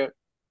prepared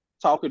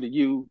talking to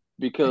you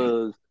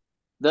because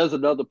there's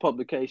another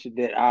publication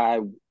that I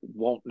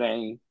won't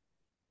name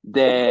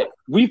that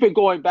we've been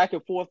going back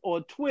and forth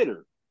on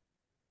Twitter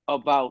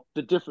about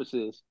the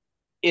differences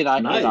in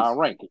our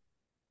ranking.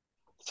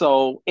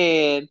 So,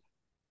 and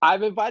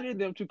I've invited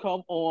them to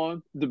come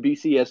on the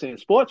BCSN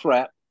Sports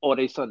Wrap on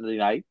a Sunday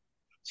night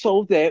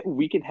so that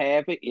we can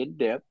have an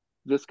in-depth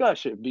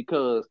discussion,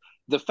 because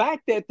the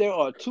fact that there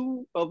are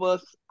 2 of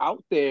us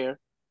out there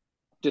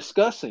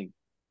discussing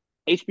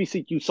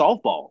HBCU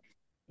softball,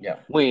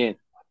 when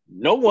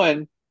no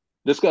one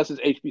discusses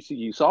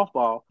HBCU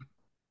softball,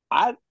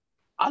 I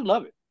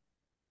love it.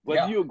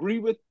 Whether you agree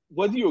with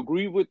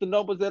the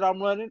numbers that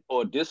I'm running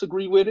or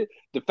disagree with it,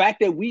 the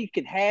fact that we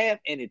can have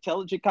an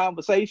intelligent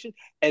conversation,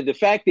 and the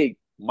fact that,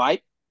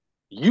 Mike,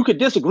 you could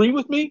disagree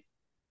with me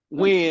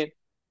when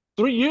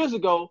 3 years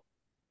ago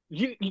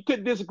you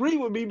couldn't disagree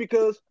with me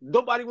because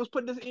nobody was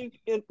putting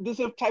this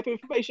type of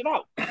information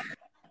out.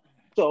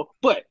 So,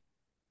 but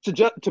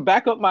to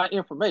back up my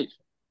information,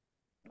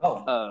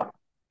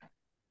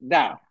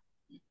 now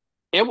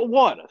Edward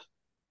Waters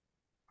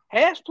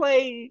has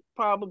played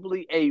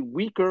probably a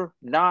weaker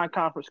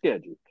non-conference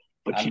schedule,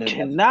 but you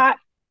cannot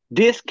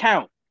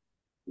discount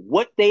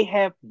what they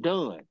have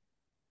done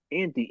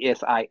in the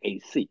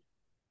SIAC.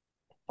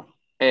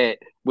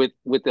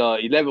 With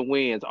 11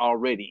 wins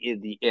already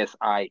in the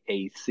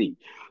SIAC.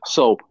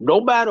 So no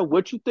matter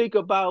what you think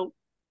about,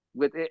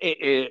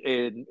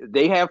 and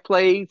they have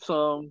played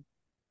some.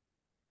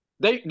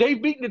 They've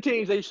beaten the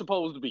teams they're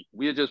supposed to beat.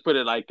 We'll just put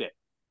it like that.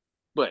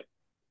 But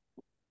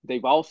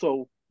they've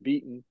also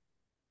beaten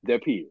their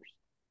peers.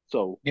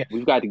 So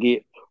we've got to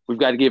give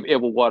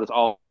Edward Waters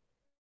all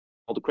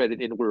the credit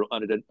in the world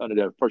under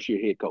their first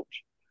year head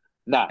coach.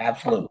 Now,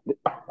 absolutely.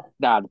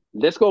 Now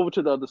let's go over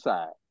to the other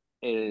side.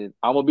 And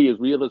I'm going to be as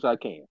real as I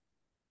can.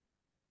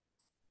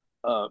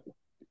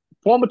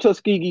 Former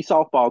Tuskegee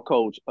softball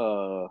coach,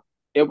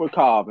 Edward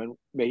Carvin,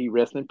 may he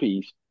rest in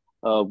peace,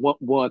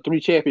 won 3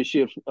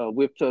 championships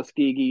with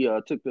Tuskegee,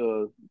 took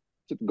the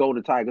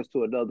Golden Tigers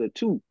to another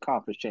 2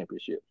 conference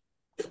championships.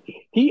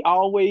 He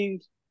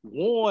always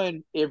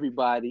warned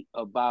everybody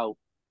about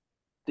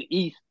the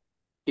East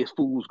is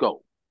fool's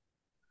gold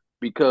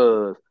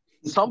because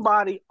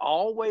somebody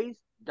always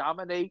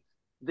dominates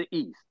the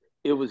East.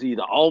 It was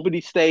either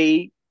Albany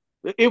State.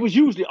 It was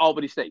usually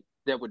Albany State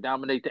that would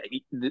dominate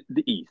the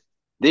East.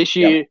 This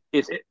year,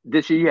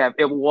 you have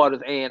Edward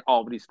Waters and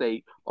Albany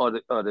State are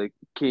the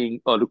king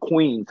or the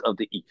queens of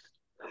the East.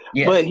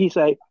 Yes. But he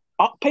say,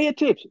 pay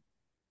attention.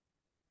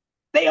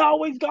 They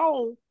always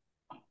gone.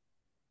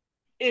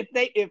 If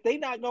they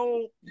not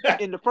gone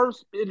in the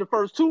first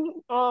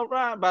 2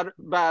 round by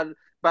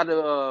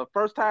the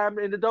first time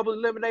in the double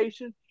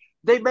elimination.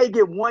 They may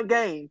get 1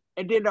 game,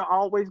 and then they're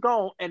always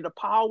gone, and the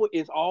power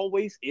is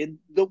always in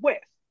the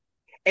West.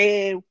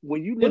 And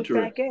when you look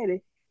back at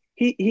it,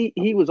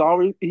 he's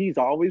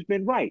always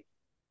been right.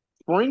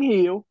 Spring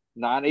Hill,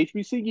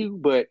 non-HBCU,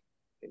 but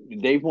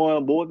they've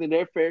won more than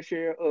their fair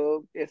share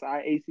of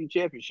SIAC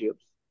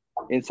championships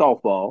in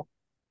softball.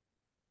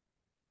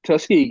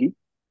 Tuskegee,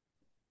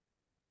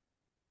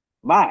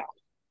 Miles,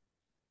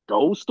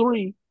 those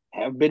 3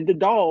 have been the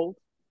dogs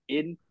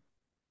in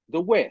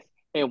the West.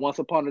 And once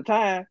upon a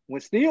time,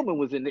 when Steelman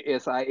was in the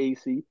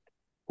SIAC,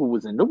 who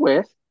was in the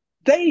West,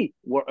 they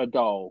were a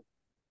dog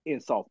in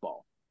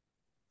softball.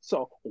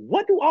 So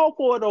what do all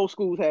 4 of those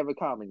schools have in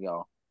common,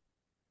 y'all?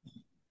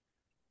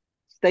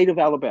 State of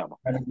Alabama.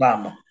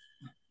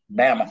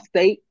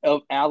 State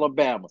of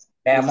Alabama.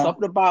 It's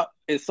something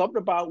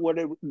about what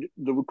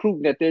the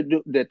recruiting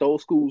that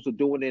those schools are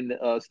doing in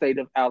the state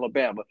of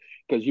Alabama.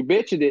 Because you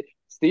mentioned it,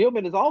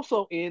 Steelman is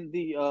also in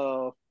the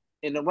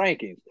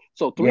rankings.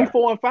 So 3,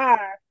 4, and 5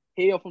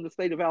 hail from the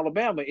state of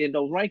Alabama in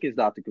those rankings,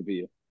 Dr.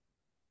 Cavil.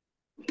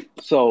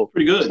 So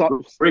pretty good.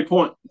 Great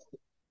point.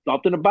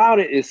 Something about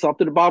it is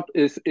something about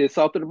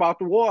something about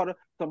the water,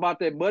 something about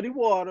that muddy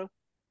water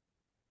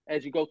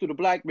as you go through the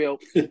black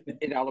belt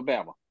in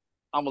Alabama.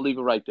 I'm gonna leave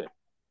it right there.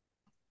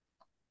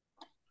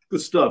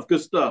 Good stuff.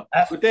 With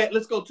that,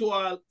 let's go to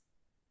our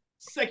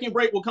second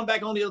break. We'll come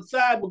back on the other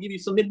side. We'll give you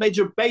some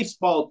mid-major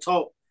baseball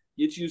talk.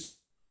 Get you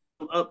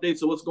some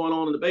updates of what's going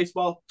on in the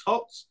baseball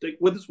talk. Stick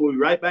with us. We'll be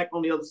right back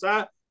on the other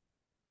side.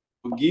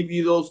 We'll give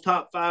you those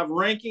top 5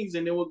 rankings,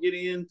 and then we'll get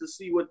in to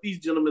see what these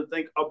gentlemen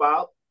think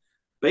about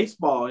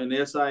baseball in the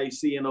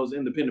SIAC and those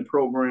independent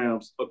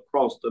programs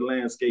across the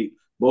landscape,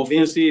 both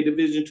NCAA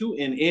Division II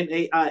and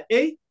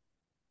NAIA.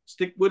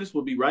 Stick with us.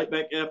 We'll be right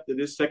back after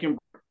this second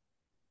break.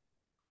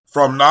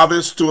 From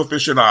novice to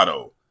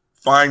aficionado,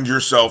 find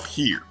yourself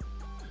here.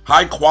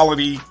 High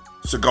quality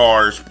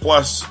cigars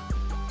plus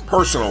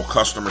personal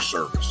customer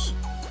service.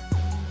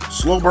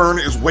 Slow Burn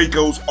is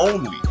Waco's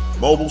only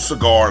mobile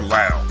cigar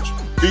lounge,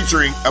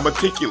 featuring a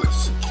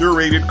meticulous,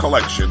 curated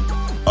collection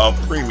of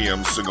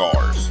premium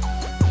cigars.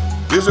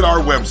 Visit our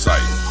website,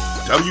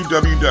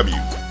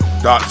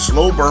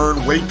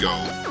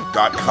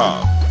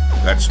 www.slowburnwaco.com.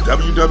 That's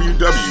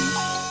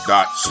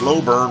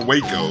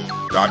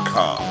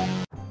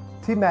www.slowburnwaco.com.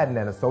 T. Madden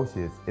 &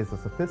 Associates is a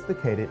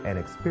sophisticated and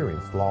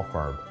experienced law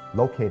firm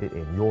located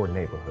in your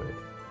neighborhood.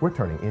 We're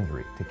turning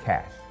injury to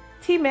cash.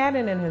 T.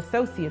 Madden &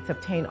 Associates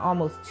obtained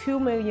almost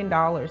 $2 million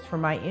for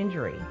my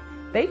injury.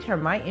 They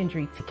turned my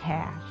injury to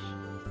cash.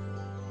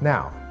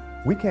 Now,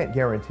 we can't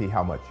guarantee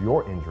how much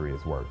your injury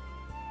is worth,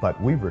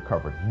 but we've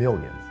recovered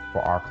millions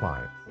for our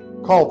clients.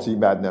 Call T.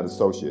 Madden &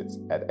 Associates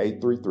at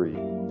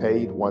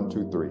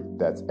 833-PAID-123.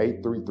 That's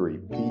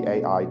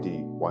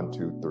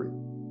 833-PAID-123.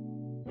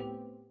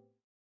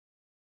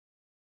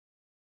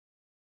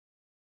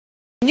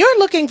 You're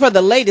looking for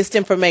the latest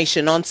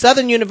information on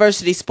Southern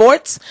University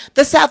sports,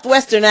 the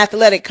Southwestern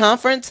Athletic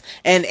Conference,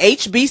 and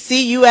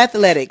HBCU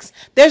athletics.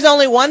 There's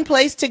only one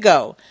place to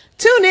go.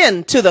 Tune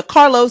in to the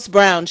Carlos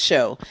Brown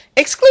Show,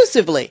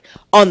 exclusively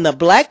on the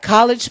Black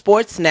College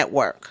Sports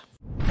Network.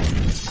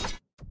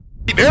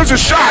 There's a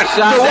shot.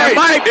 That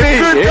might be.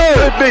 It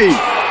could be.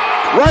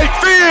 Right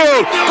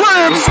field.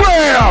 Grand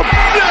slam.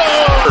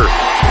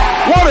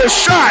 What a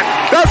shot.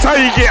 That's how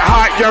you get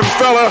hot, young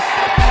fella.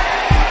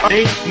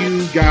 Thank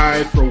you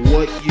guys for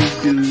what you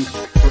do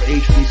for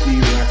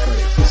HBCU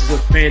athletics. This is a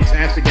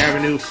fantastic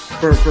avenue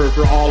for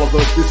all of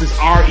us. This is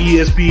our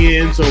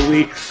ESPN, so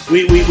we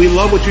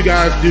love what you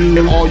guys do,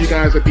 and all you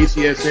guys at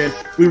BCSN.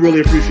 We really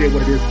appreciate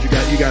what it is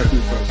that you guys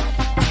do for us.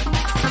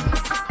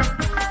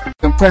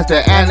 Compress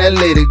the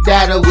analytic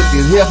data with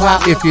your hip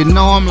hop. If you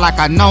know them like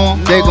I know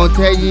them, they gon'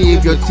 tell you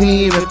if your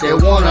team, if they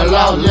wanna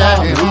lose,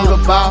 and who the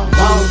ball.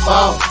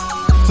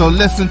 So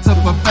listen to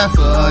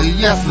Professor,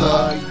 yes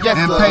sir,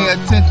 and pay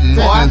attention,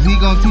 cause he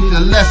gon' teach a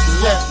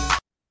lesson.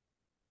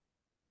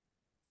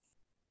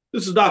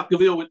 This is Dr.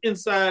 Cavil with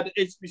Inside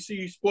the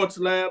HBCU Sports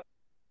Lab.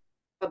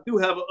 I do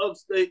have an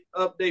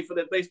update for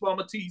that baseball. I'm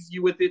going to tease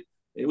you with it.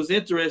 It was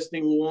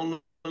interesting. We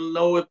want to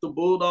know if the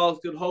Bulldogs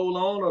could hold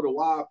on or the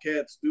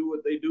Wildcats do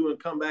what they do and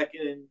come back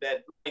in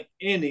that ninth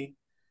inning.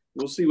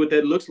 We'll see what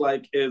that looks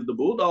like as the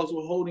Bulldogs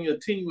were holding a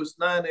tenuous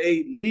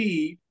 9-8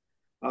 lead.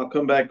 I'll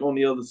come back on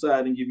the other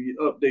side and give you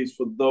updates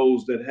for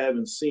those that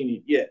haven't seen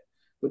it yet.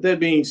 With that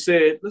being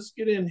said, let's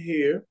get in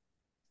here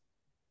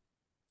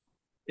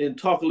and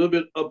talk a little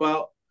bit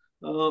about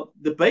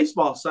the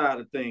baseball side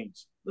of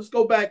things. Let's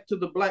go back to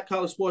the Black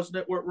College Sports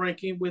Network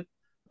ranking with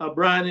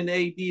Brian and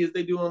AD as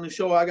they do on the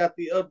show. I got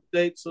the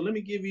update. So let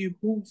me give you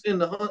who's in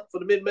the hunt for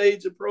the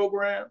mid-major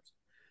programs.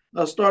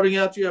 Starting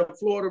out, you have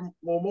Florida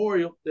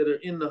Memorial that are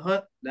in the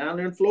hunt down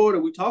there in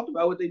Florida. We talked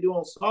about what they do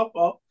on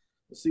softball.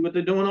 Let's see what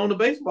they're doing on the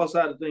baseball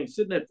side of things.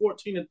 Sitting at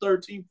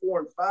 14-13,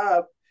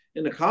 4-5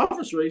 in the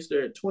conference race.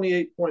 They're at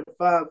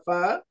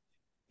 28.55.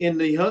 In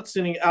the hunt,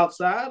 sitting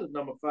outside of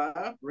number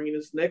 5. Bringing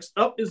us next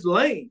up is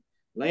Lane.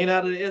 Lane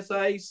out of the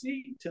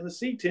SIAC,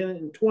 Tennessee,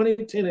 10-20,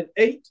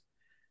 10-8.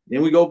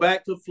 Then we go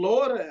back to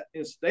Florida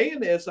and stay in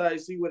the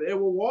SIAC with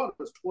Edward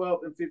Waters,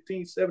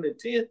 12-15,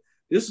 7-10.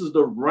 This is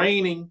the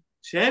reigning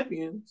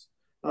champions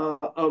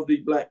of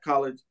the Black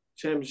College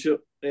Championship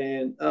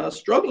and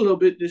struggled a little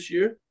bit this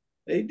year.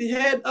 They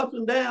had up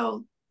and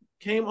down,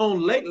 came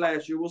on late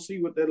last year. We'll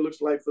see what that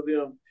looks like for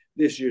them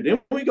this year. Then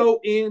we go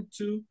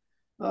into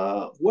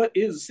what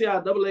is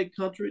CIAA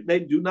country. They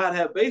do not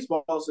have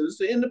baseball, so it's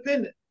an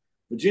independent.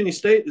 Virginia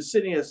State is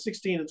sitting at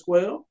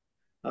 16-12.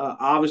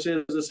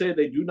 Obviously, as I said,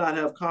 they do not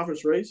have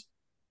conference race.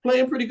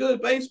 Playing pretty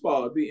good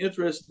baseball. It'd be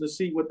interesting to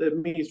see what that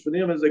means for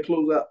them as they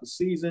close out the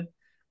season.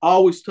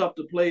 Always tough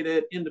to play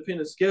that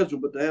independent schedule,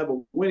 but to have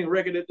a winning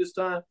record at this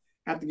time,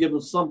 have to give them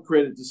some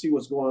credit to see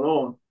what's going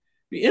on.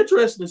 Be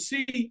interesting to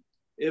see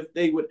if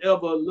they would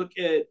ever look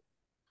at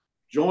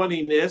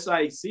joining the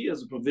SIAC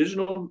as a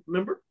provisional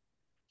member.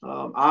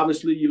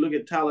 Obviously, you look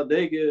at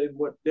Talladega and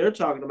what they're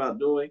talking about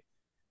doing,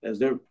 as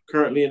they're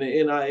currently in the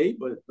NIA,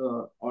 but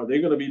are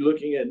they going to be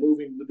looking at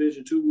moving to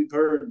Division II? We've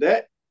heard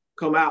that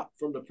come out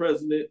from the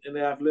president and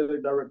the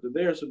athletic director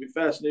there, so it'll be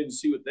fascinating to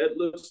see what that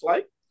looks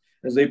like,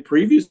 as they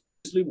previously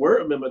were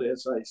a member of the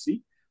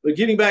SIAC. But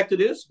getting back to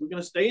this, we're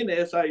going to stay in the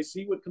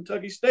SIAC with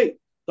Kentucky State,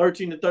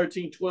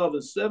 13-13,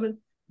 12-7.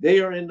 They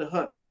are in the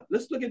hunt.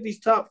 Let's look at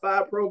these top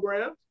 5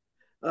 programs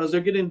as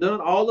they're getting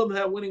done. All of them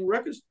have winning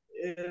records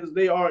as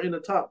they are in the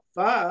top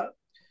 5.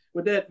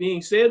 With that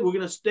being said, we're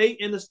going to stay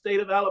in the state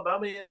of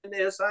Alabama in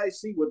the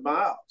SIC with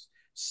Miles.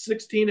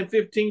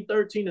 16-15,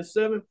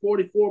 13-7,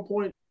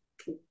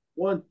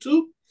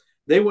 44.12.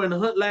 They were in the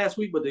hunt last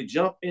week, but they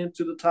jumped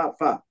into the top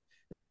 5.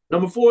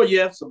 Number 4, you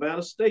have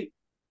Savannah State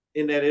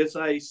in that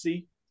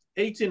SIC.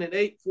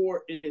 18-8,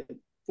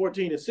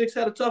 14-6.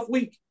 Had a tough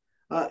week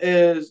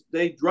as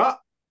they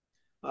dropped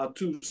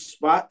 2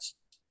 spots.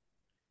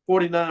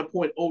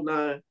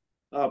 49.09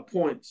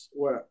 points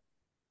were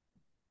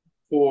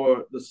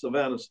for the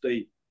Savannah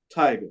State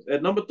Tigers.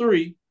 At number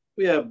 3,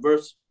 we have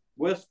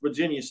West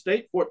Virginia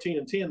State,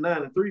 14-10,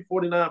 9-3,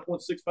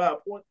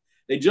 49.65 points.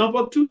 They jump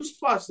up 2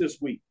 spots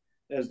this week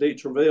as they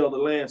travail the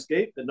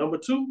landscape. At number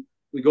 2,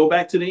 we go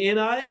back to the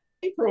NIA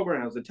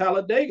programs. The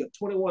Talladega,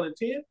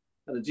 21-10,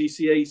 and the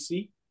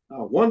GCAC,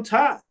 1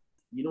 tie.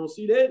 You don't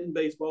see that in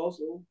baseball,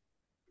 so it'll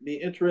be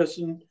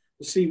interesting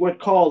to see what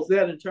caused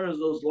that in terms of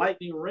those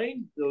lightning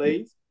rain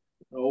delays.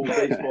 Old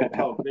baseball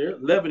talk there.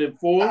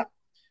 11-4.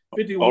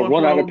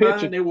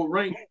 51.09. They were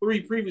ranked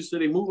 3 previously.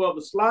 They move up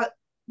the slot,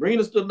 bringing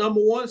us to number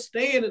 1.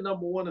 Staying at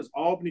number 1 is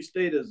Albany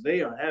State, as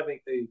they are having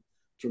a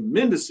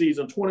tremendous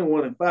season,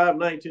 21-5,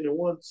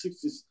 19-1,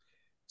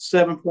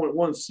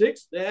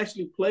 67.16. They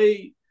actually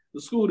played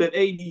the school that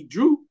A.D.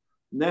 Drew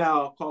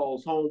now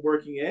calls home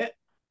working at.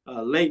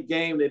 Late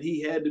game that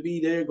he had to be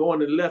there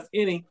going to the left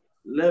inning,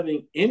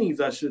 11 innings,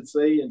 I should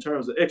say, in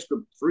terms of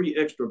free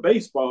extra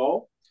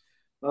baseball.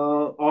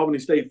 Albany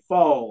State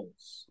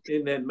falls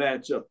in that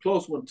matchup.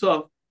 Close one,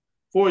 tough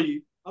for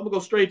you. I'm going to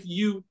go straight to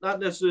you,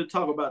 not necessarily to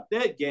talk about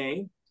that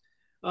game,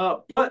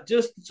 but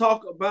just to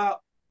talk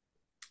about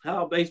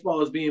how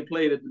baseball is being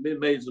played at the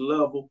mid-major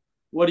level.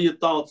 What are your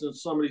thoughts on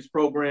some of these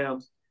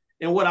programs?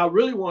 And what I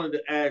really wanted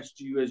to ask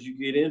you as you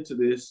get into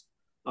this,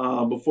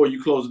 before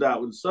you close it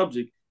out with the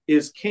subject,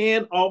 is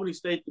can Albany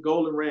State, the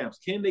Golden Rams,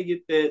 can they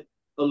get that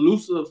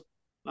elusive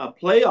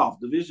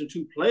Division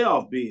II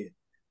playoff bid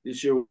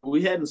this year.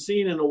 We hadn't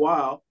seen in a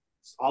while.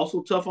 It's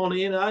also tough on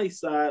the NIA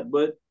side,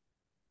 but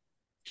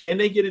can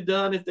they get it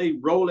done if they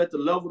roll at the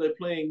level they're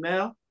playing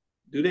now?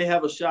 Do they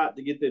have a shot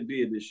to get that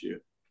bid this year?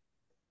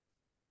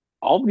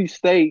 Albany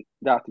State,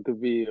 Dr.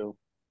 Cavil,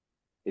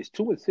 is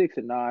 2-6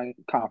 in 9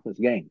 conference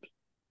games.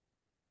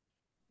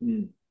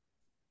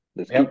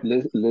 Let's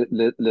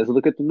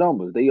look at the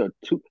numbers.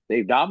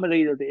 They've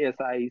dominated the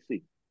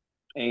SIAC.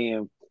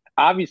 And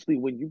obviously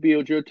when you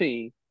build your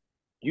team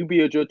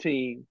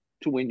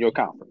to win your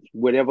conference,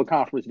 whatever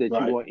conference that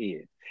you are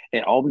in.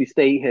 And Albany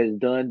State has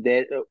done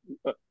that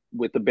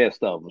with the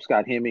best of them.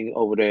 Scott Hemming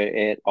over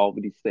there at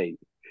Albany State.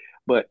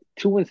 But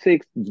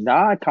 2-6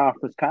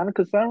 non-conference kind of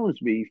concerns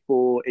me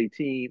for a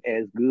team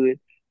as good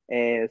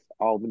as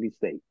Albany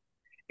State.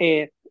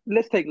 And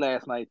let's take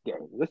last night's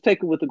game. Let's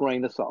take it with a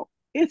grain of salt.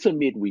 It's a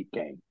midweek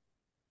game.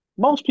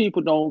 Most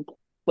people don't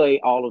play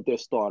all of their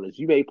starters.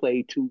 You may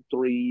play 2,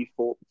 3,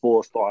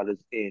 4 starters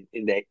in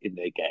that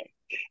game.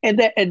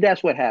 And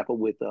that's what happened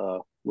with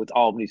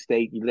Albany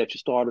State. You let your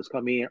starters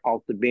come in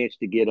off the bench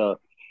to get an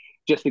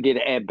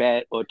at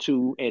bat or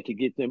two, and to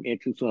get them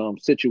into some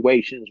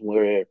situations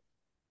where,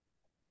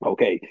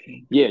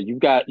 you've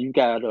got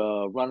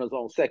runners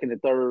on second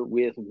and third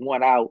with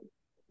one out.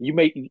 You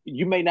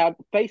may not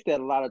face that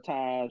a lot of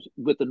times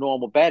with the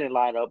normal batting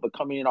lineup, but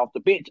coming in off the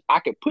bench,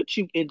 I can put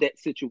you in that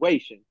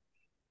situation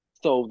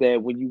so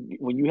that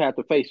when you have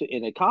to face it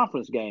in a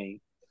conference game,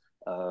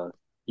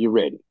 you're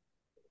ready.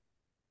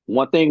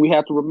 One thing we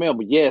have to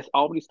remember, yes,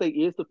 Albany State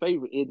is the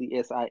favorite in the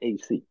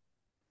SIAC,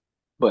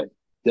 but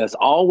there's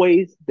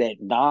always that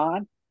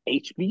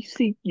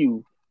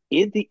non-HBCU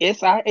in the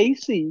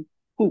SIAC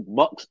who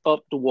mucks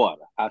up the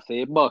water. I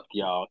said muck,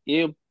 y'all.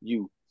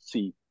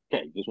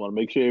 M-U-C-K. Just want to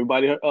make sure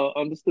everybody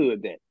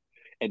understood that.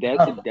 And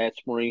that's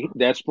Spring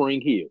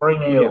Hill.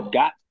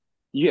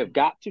 You have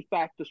got to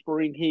factor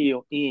Spring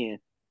Hill in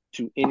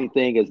to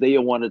anything, as they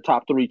are one of the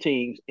top 3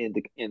 teams in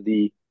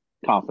the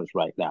conference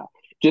right now.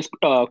 Just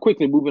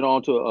quickly moving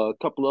on to a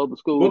couple of other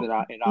schools.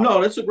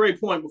 No, that's a great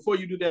point. Before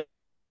you do that,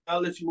 I'll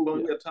let you move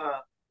on your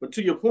time. But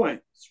to your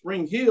point,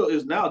 Spring Hill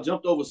is now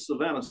jumped over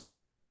Savannah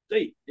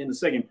State in the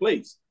second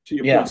place. To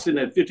your point,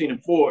 sitting at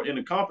 15-4 in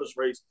the conference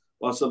race,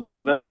 while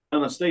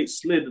Savannah State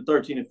slid to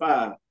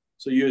 13-5.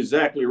 So you're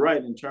exactly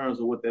right in terms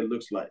of what that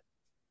looks like.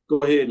 Go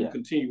ahead and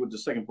continue with the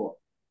second part.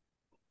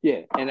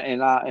 Yeah,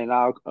 and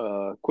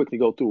I'll quickly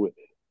go through it.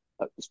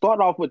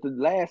 Start off with the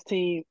last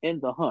team in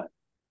the hunt.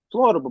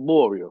 Florida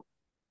Memorial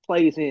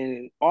plays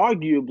in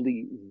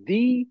arguably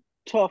the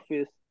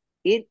toughest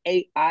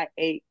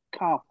NAIA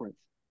conference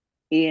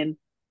in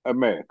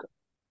America.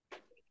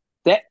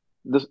 That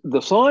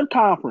the Sun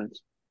Conference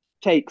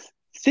takes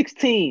 6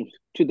 teams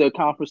to the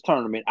conference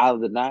tournament out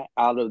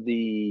of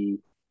the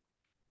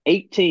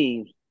 8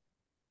 teams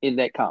in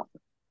that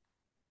conference.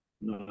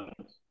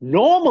 Nice.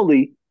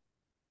 Normally,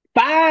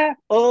 5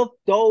 of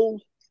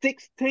those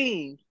 6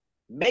 teams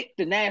make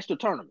the national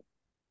tournament.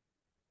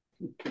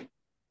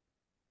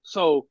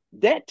 So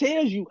that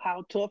tells you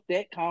how tough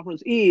that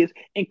conference is,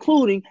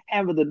 including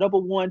having the number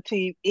 1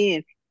 team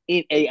in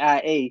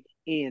NAIA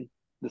in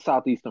the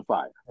Southeastern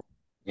Fire.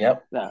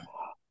 Yep. Now,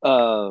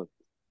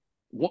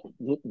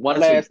 one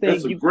last thing.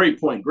 That's a great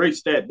point. Great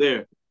stat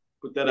there.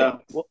 Put that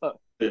out.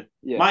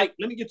 Yeah. Mike,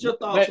 let me get your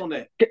thoughts on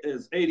that.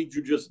 As AD,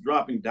 you just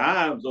dropping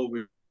dimes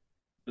over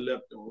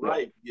left and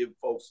right to give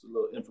folks a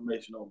little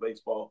information on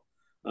baseball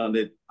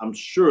that I'm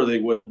sure they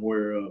wouldn't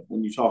wear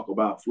when you talk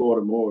about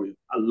Florida Memorial.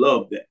 I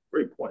love that.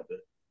 Great point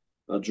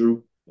there,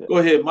 Drew. Yeah. Go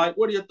ahead, Mike.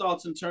 What are your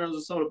thoughts in terms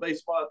of some of the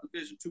baseball at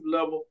Division II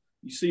level?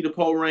 You see the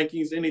poll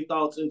rankings. Any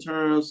thoughts in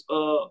terms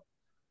of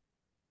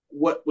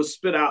what was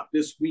spit out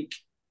this week?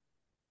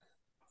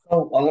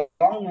 So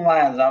along the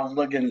lines, I was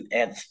looking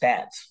at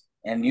stats,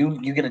 and you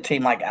get a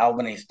team like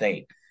Albany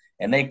State,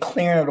 and they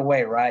clearing it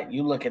away, right?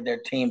 You look at their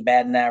team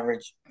batting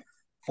average,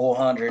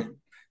 400.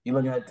 You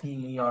look at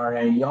team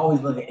ERA. You always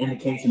look at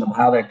indication of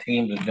how their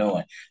teams are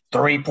doing.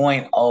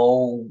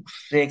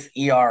 3.06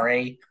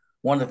 ERA.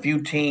 One of the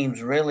few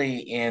teams really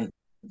in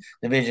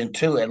Division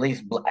II, at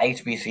least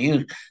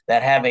HBCUs,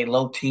 that have a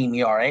low team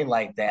ERA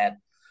like that.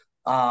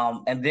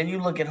 And then you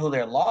look at who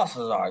their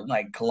losses are,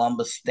 like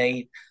Columbus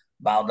State,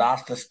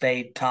 Valdosta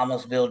State,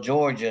 Thomasville,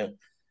 Georgia.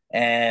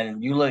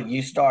 And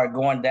you start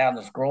going down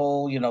the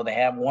scroll, they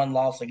have 1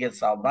 loss against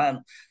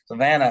Savannah.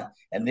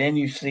 And then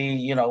you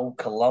see,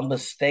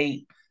 Columbus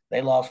State,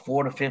 they lost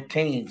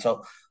 4-15.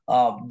 So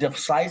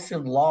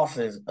decisive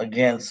losses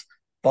against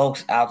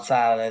folks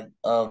outside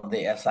of the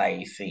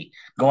SIAC.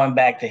 Going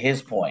back to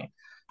his point,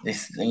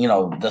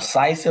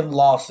 decisive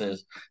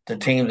losses to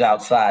teams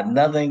outside.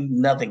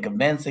 Nothing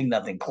convincing,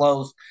 nothing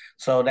close.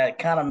 So that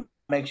kind of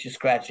makes you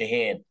scratch your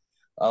head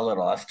a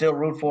little. I still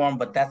root for them,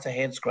 but that's a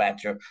head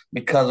scratcher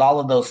because all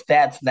of those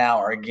stats now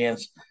are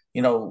against,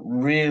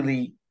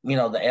 really, the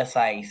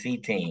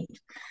SIAC teams.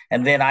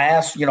 And then I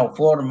asked,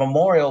 Florida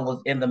Memorial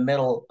was in the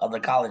middle of the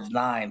College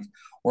Nines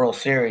World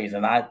Series,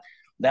 and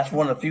that's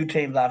one of the few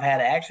teams I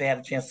actually had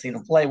a chance to see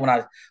them play when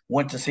I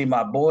went to see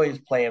my boys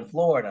play in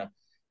Florida.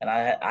 And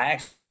I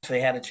actually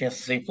actually had a chance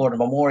to see Florida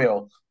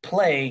Memorial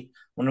play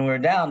when we were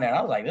down there.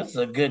 I was like, this is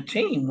a good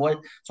team. What?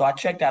 So I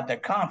checked out their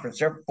conference.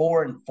 They're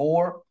 4-4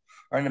 or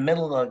in the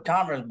middle of the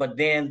conference. But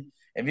then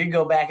if you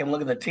go back and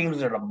look at the teams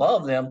that are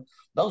above them,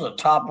 those are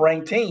top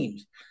ranked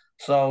teams.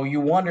 So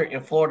you wonder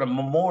if Florida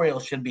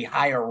Memorial should be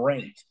higher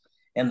ranked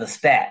in the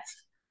stats.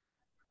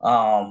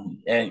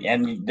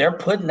 And they're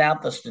putting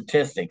out the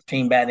statistics,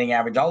 team batting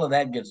average, all of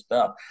that good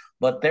stuff,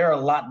 but they're a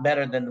lot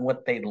better than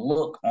what they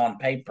look on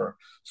paper.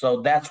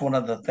 So that's one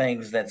of the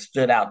things that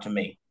stood out to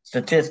me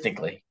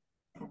statistically.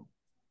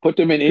 Put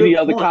them in any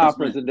other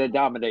conference and they're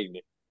dominating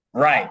it.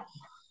 Right.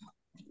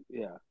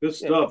 Yeah. Good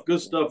stuff.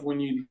 Good stuff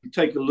when you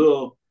take a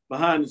little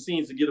behind the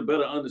scenes to get a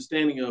better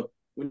understanding of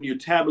when you're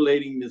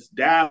tabulating this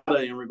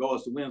data in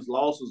regards to wins,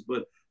 losses,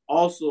 but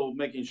also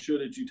making sure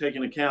that you take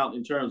into account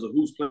in terms of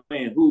who's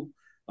playing who,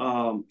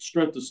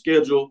 strength of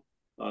schedule,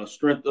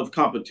 strength of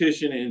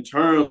competition in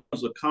terms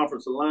of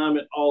conference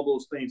alignment, all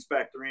those things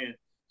factor in.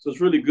 So it's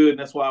really good. And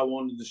that's why I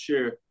wanted to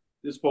share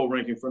this poll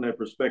ranking from that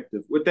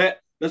perspective. With that,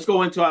 let's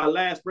go into our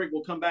last break.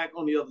 We'll come back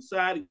on the other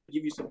side and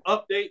give you some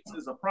updates.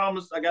 As I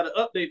promised, I got an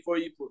update for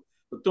you for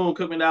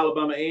Bethune-Cookman,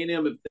 Alabama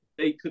A&M. If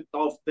they cooked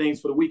off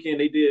things for the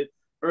weekend, they did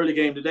early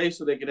game today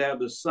so they could have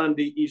the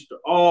Sunday Easter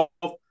off.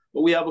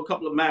 But we have a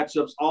couple of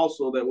matchups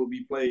also that will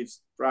be played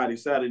Friday,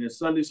 Saturday, and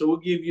Sunday. So we'll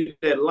give you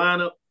that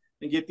lineup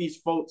and get these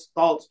folks'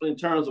 thoughts in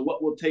terms of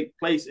what will take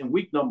place in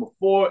week number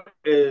 4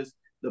 as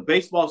the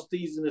baseball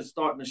season is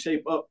starting to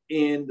shape up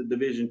in the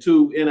Division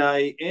II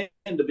NIA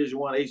and Division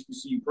I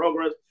HBCU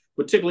programs,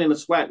 particularly in the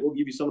SWAC. We'll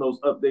give you some of those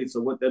updates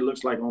of what that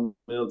looks like on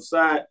the other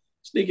side.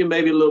 Sneaking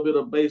maybe a little bit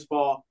of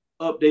baseball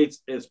updates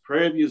as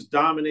Prairie View is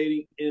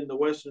dominating in the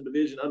Western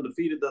Division,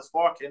 undefeated thus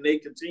far. Can they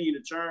continue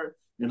to churn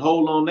and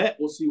hold on that?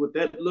 We'll see what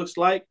that looks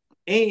like.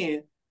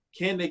 And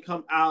can they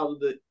come out of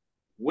the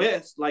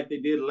West like they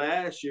did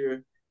last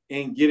year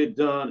and get it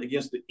done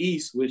against the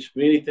East, which,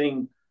 if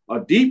anything,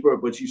 are deeper,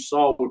 but you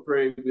saw what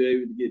Prairie View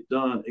able to get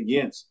done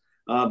against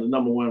the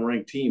number 1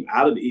 ranked team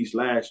out of the East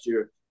last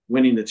year,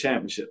 winning the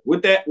championship.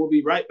 With that, we'll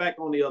be right back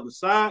on the other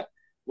side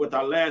with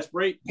our last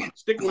break.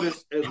 Stick with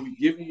us as we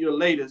give you your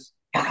latest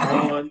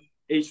on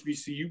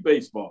HBCU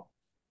baseball.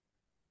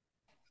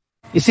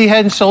 You see,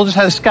 Head & Shoulders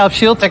has Scalp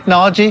Shield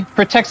technology,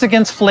 protects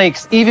against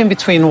flakes even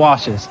between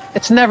washes.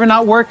 It's never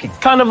not working.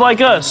 Kind of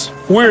like us.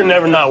 We're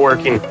never not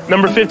working.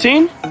 Number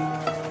 15?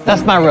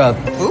 That's my rub.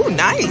 Ooh,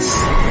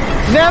 nice.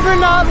 Never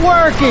not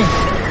working.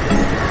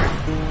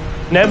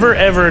 Never,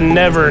 ever,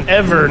 never,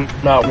 ever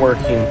not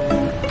working.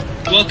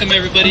 Welcome,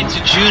 everybody,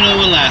 to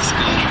Juneau,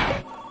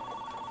 Alaska.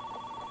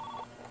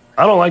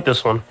 I don't like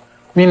this one.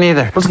 Me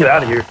neither. Let's get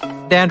out of here.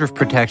 Dandruff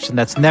protection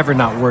that's never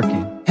not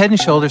working. Head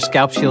 & Shoulders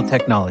Scalp Shield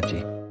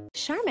technology.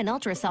 Charmin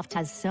Ultra Soft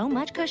has so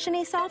much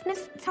cushiony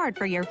softness, it's hard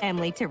for your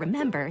family to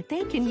remember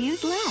they can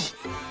use less.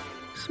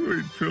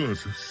 Sweet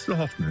pillows of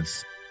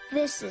softness.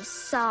 This is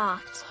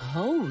soft.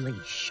 Holy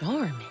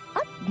Charmin.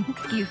 Oh,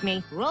 excuse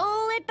me.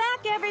 Roll it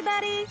back,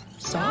 everybody.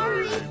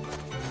 Sorry.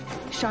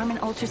 Charmin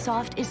Ultra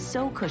Soft is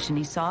so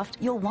cushiony soft,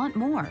 you'll want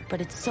more.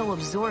 But it's so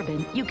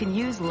absorbent, you can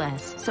use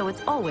less. So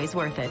it's always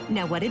worth it.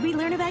 Now, what did we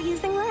learn about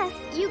using less?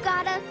 You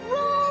gotta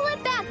roll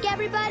it back,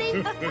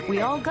 everybody.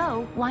 We all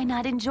go. Why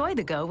not enjoy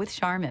the go with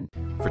Charmin?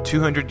 For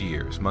 200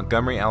 years,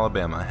 Montgomery,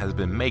 Alabama has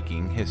been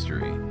making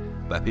history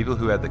by people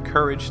who had the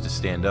courage to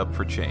stand up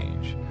for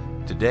change.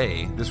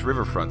 Today, this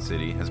riverfront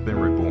city has been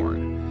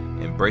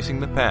reborn, embracing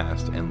the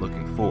past and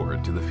looking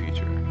forward to the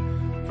future.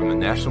 From the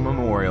National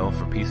Memorial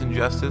for Peace and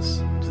Justice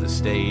to the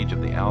stage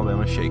of the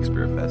Alabama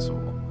Shakespeare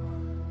Festival,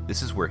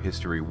 this is where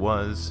history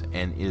was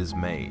and is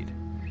made.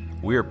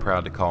 We are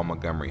proud to call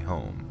Montgomery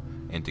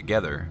home, and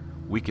together,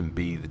 we can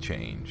be the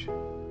change.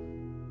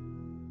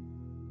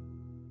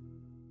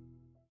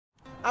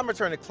 I'm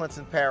returning to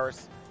Clinton Parish,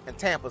 and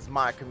Tampa's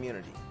my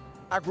community.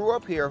 I grew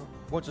up here,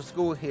 went to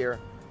school here,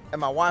 and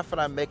my wife and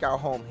I make our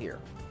home here.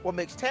 What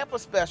makes Tampa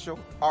special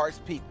are its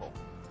people.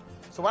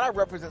 So when I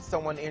represent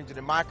someone injured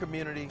in my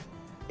community,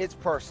 it's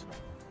personal.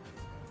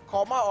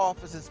 Call my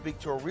office and speak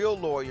to a real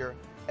lawyer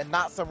and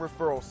not some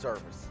referral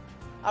service.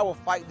 I will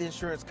fight the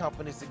insurance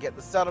companies to get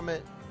the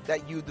settlement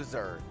that you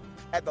deserve.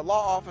 At the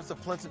law office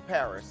of Clinton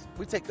Parish,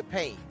 we take the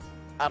pain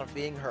out of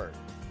being heard.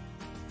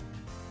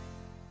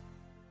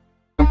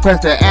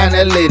 Press the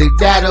analytic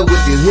data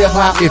with your hip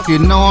hop. If you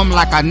know them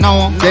like I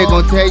know them, they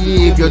gon' tell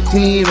you if your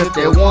team, if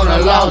they wanna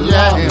lose,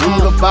 and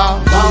who the ball.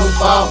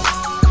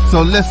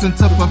 So listen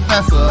to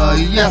Professor,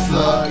 yes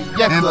sir,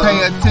 and pay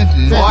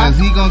attention, cause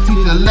he gon'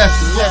 teach a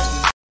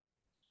lesson.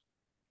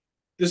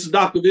 This is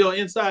Dr. Bill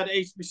inside the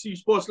HBCU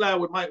Sports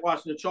Lab with Mike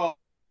Washington, Charles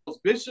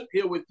Bishop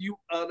here with you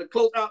to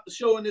close out the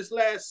show in this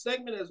last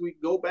segment as we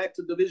go back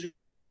to Division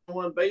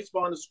I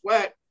baseball in the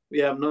SWAC. We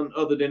have none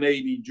other than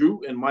A.D.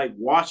 Drew and Mike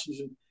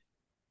Washington.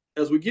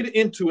 As we get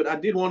into it, I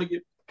did want to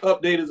get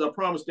updated as I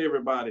promised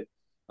everybody.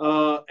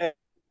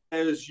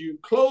 As you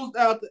closed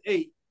out the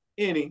 8th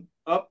inning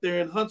up there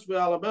in Huntsville,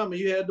 Alabama,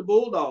 you had the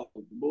Bulldogs,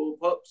 the Bull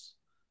Pups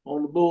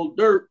on the Bull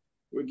Dirt.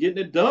 We're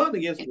getting it done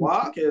against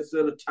Wildcats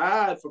that are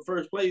tied for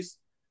first place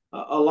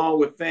along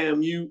with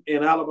FAMU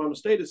and Alabama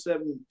State at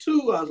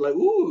 7-2. I was like,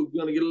 ooh, we're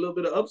going to get a little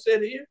bit of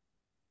upset here.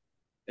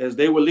 As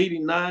they were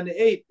leading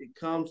 9-8, it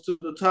comes to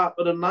the top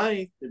of the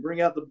ninth. They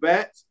bring out the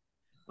bats,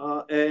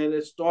 and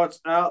it starts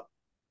out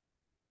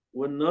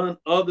with none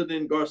other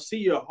than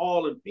Garcia,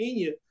 Hall, and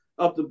Pena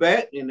up the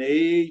bat, and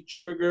they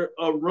trigger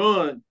a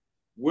run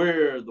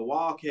where the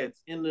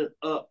Wildcats ended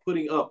up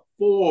putting up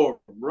 4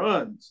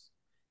 runs.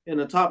 In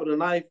the top of the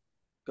ninth,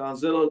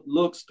 Gonzalo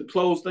looks to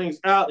close things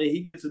out, and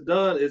he gets it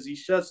done as he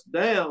shuts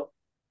down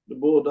the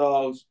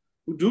Bulldogs,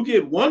 who do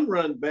get 1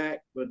 run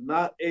back, but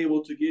not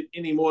able to get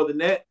any more than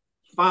that.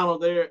 Final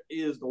there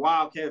is the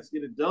Wildcats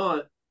get it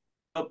done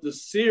up the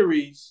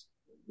series,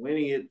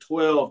 winning it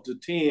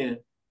 12-10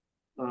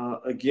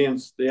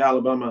 against the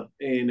Alabama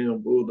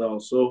A&M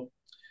Bulldogs. So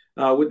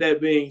with that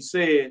being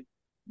said,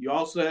 you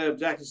also have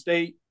Jackson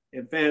State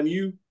and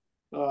FAMU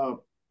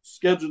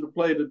scheduled to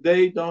play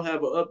today. Don't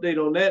have an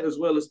update on that, as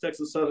well as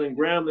Texas Southern and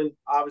Grambling.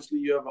 Obviously,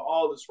 you have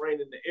all this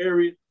rain in the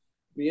area.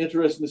 Be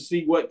interesting to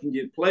see what can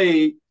get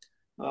played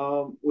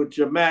with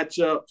your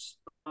matchups.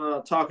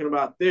 Talking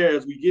about there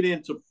as we get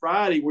into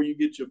Friday, where you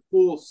get your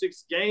full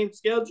 6-game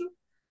schedule,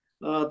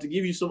 to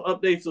give you some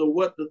updates of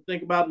what to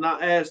think about. And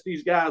I asked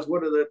these guys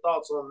what are their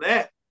thoughts on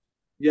that.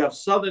 You have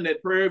Southern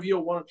at Prairie View,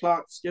 1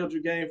 o'clock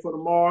scheduled game for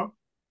tomorrow.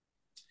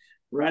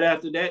 Right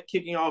after that,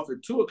 kicking off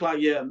at 2 o'clock,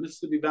 you have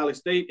Mississippi Valley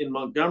State in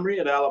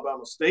Montgomery at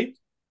Alabama State.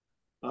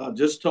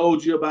 Just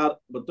told you about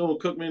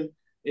Bethune-Cookman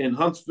in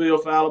Huntsville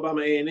for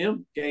Alabama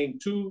A&M. Game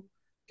 2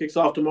 kicks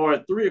off tomorrow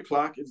at 3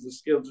 o'clock is the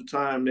scheduled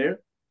time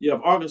there. You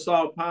have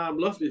Arkansas Pine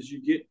Bluff as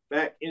you get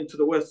back into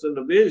the Western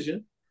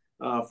Division.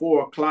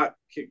 4 o'clock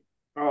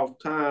kickoff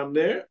time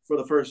there for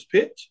the first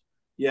pitch.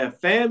 You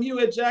have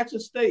FAMU at Jackson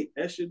State.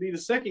 That should be the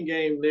second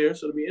game there.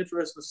 So it'll be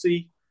interesting to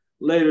see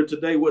later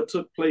today what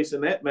took place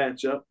in that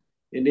matchup.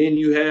 And then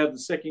you have the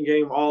second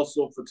game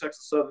also for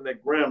Texas Southern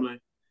at Grambling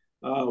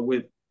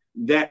with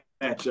that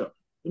matchup.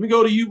 Let me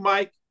go to you,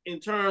 Mike, in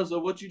terms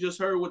of what you just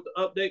heard with the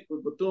update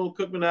with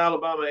Bethune-Cookman,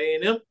 Alabama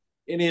A&M.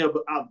 Any of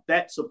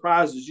that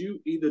surprises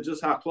you, either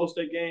just how close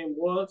that game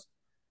was,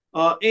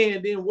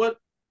 and then what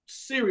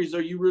series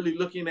are you really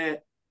looking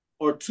at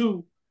or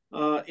two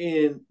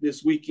in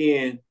this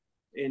weekend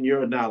in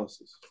your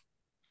analysis?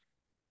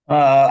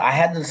 I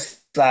had to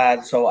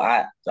decide, so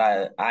I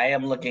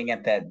am looking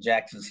at that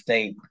Jackson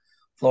State,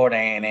 Florida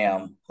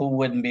A&M. Who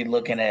wouldn't be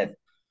looking at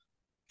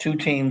 2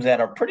 teams that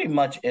are pretty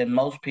much in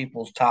most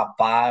people's top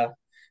 5? If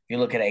you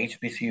look at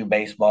HBCU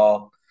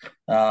baseball,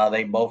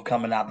 they both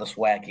coming out the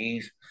SWAC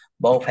East.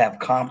 Both have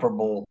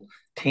comparable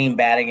team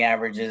batting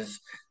averages.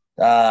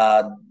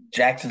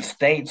 Jackson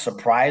State,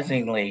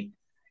 surprisingly,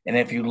 and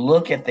if you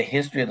look at the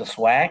history of the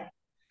SWAC,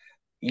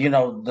 you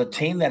know, the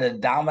team that has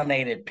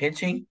dominated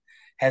pitching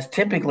has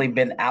typically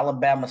been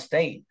Alabama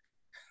State.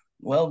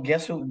 Well,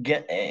 guess who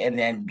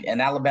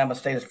and Alabama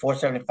State is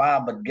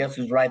 475, but guess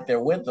who's right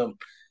there with them?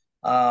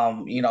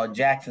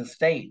 Jackson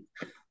State.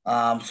 So,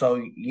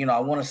 I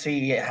want to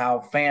see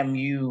how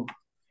FAMU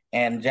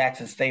and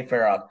Jackson State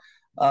fare out.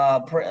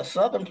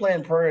 Southern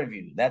playing Prairie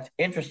View. That's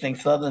interesting.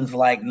 Southern's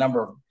like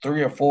number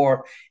 3 or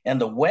 4 in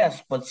the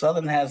West, but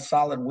Southern has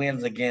solid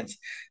wins against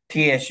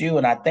TSU,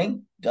 and I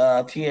think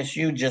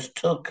TSU just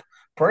took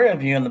Prairie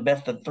View in the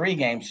best of 3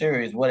 game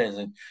series. What is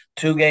it?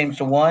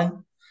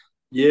 2-1?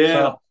 Yeah.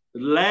 So, the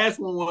last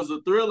one was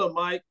a thriller,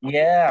 Mike.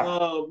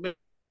 Yeah.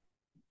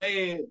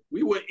 Man,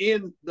 we were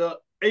in the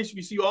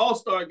HBCU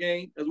All-Star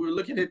game as we were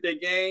looking at that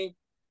game,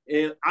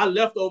 and I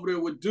left over there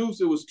with Deuce.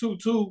 It was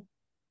 2-2.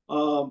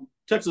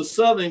 Texas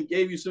Southern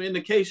gave you some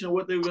indication of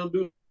what they were going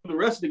to do the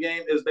rest of the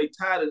game as they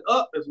tied it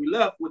up as we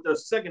left with their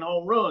second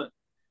home run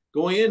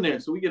going in there.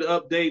 So we get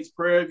updates.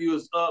 Prairie View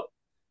is up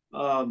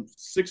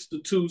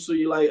 6-2. So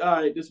you're like,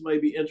 all right, this may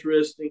be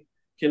interesting.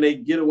 Can they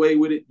get away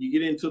with it? You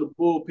get into the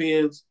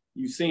bullpens.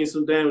 You've seen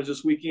some damage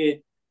this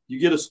weekend. You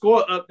get a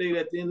score update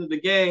at the end of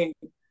the game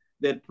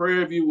that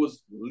Prairie View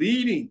was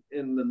leading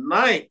in the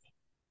ninth,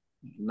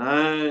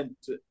 9-8.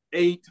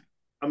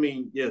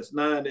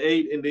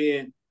 9-8. And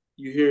then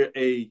you hear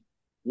a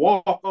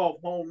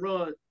walk-off home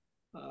run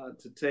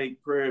to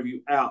take Prairie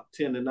View out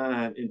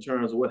 10-9 in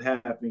terms of what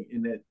happened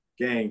in that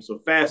game. So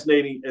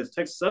fascinating as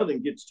Texas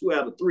Southern gets 2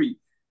 out of 3.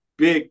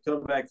 Big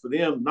comeback for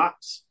them.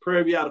 Knocks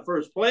Prairie View out of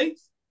first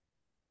place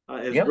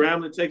as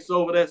Grambling takes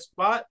over that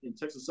spot, and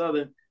Texas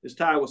Southern is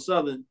tied with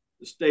Southern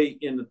to stay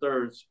in the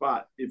 3rd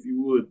spot, if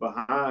you would,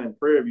 behind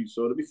Prairie View.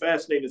 So it'll be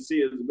fascinating to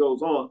see as it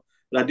goes on.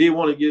 But I did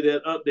want to give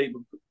that update,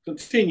 but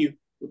continue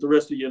with the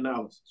rest of your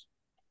analysis.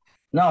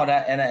 No,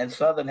 and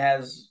Southern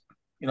has,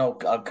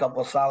 a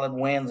couple of solid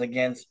wins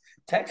against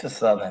Texas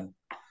Southern.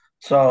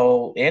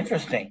 So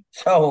interesting.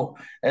 So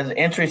it's an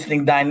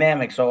interesting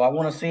dynamic. So I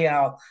want to see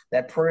how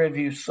that Prairie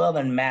View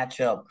Southern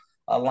matchup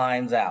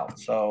lines out.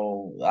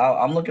 So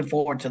I'm looking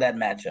forward to that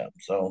matchup.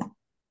 So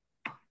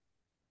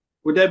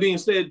with that being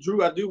said,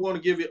 Drew, I do want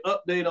to give you an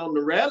update on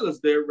the Rattlers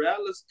there.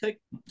 Rattlers take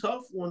a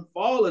tough one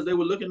fall as they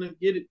were looking to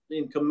get it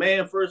in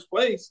command first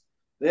place.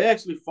 They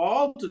actually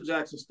fall to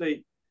Jackson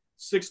State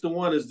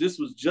 6-1, as this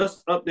was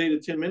just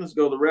updated 10 minutes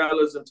ago. The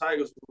Rattlers and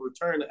Tigers will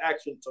return to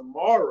action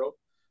tomorrow,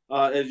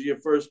 as your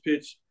first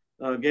pitch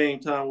game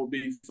time will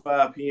be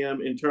 5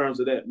 p.m. in terms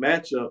of that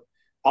matchup.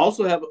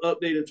 Also have an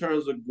update in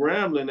terms of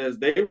Grambling, as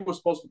they were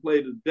supposed to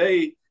play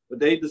today, but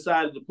they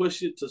decided to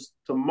push it to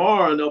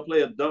tomorrow, and they'll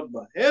play a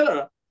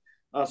doubleheader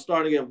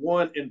starting at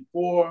 1 and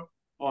 4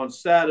 on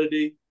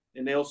Saturday,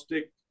 and they'll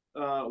stick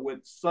with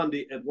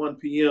Sunday at 1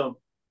 p.m.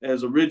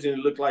 as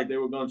originally looked like they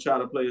were going to try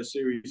to play a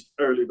series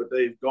early, but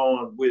they've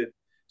gone with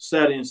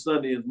Saturday and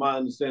Sunday, is my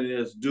understanding,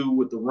 as due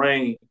with the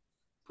rain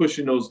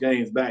pushing those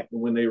games back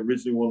than when they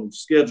originally wanted to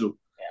schedule.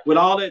 Yeah. With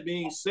all that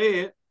being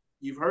said,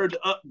 you've heard the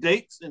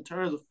updates in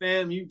terms of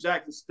FAMU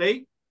Jackson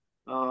State.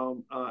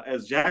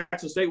 As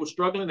Jackson State was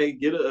struggling, they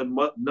get a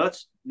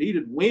much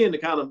needed win to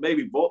kind of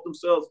maybe vault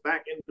themselves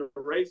back into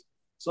the race.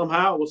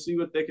 Somehow we'll see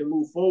what they can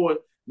move forward.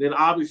 Then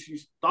obviously you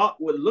thought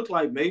what looked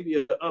like maybe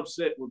an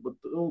upset with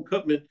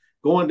Bethune-Cookman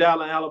going down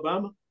to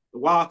Alabama. The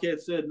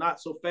Wildcats said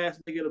not so fast.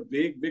 They get a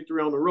big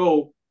victory on the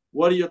road.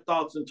 What are your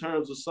thoughts in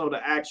terms of some of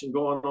the action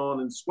going on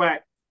in SWAC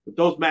with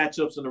those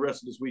matchups and the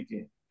rest of this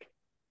weekend?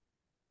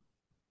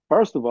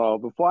 First of all,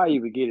 before I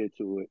even get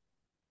into it,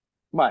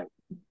 Mike,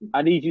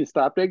 I need you to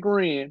stop that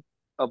grin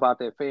about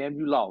that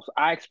FAMU loss.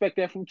 I expect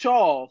that from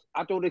Charles.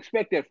 I don't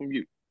expect that from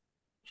you.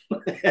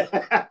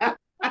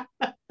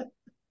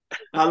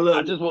 I love it.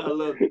 I just want.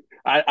 You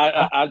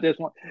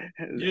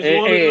just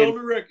want it on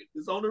the record.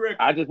 It's on the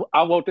record.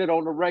 I want that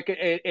on the record.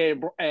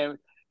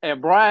 And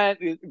Brian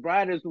is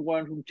the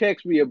one who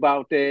texted me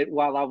about that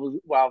while I was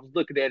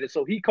looking at it.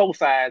 So he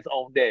co-signs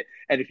on that.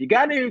 And if you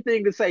got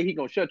anything to say, he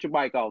gonna shut your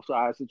mic off. So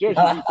I suggest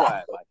you be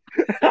quiet, Mike.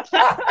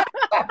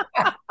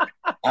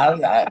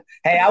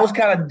 Hey, I was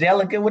kind of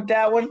delicate with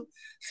that one,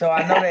 so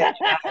I know that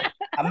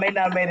I may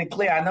not have made it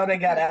clear. I know they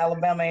got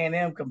Alabama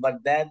A&M,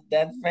 but that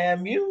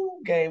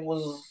FAMU game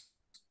was,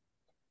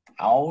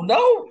 I don't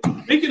know.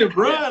 Speaking of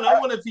Brian, I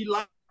wonder if he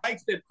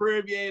likes that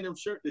Prairie View A&M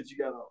shirt that you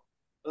got on.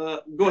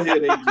 Go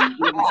ahead, AG.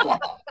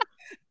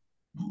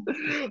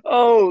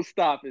 Oh,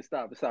 stop it.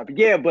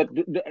 Yeah, but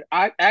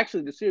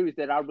the series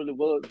that I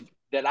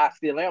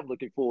still am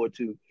looking forward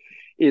to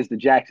is the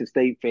Jackson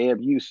State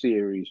FAMU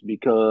series,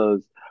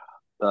 because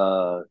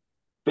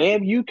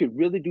FAMU could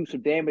really do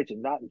some damage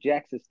and knock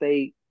Jackson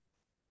State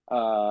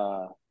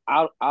out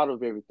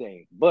of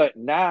everything. But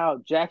now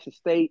Jackson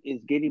State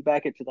is getting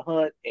back into the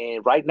hunt,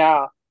 and right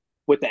now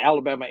with the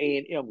Alabama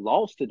A&M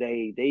loss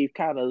today, they've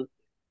kind of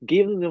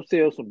given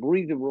themselves some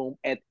breathing room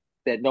at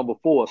that number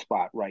 4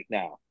 spot right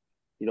now.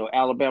 You know,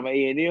 Alabama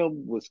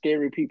A&M was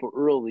scaring people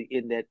early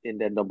in that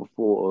number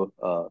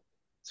 4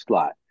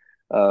 slot.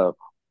 But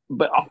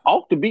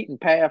off the beaten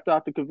path,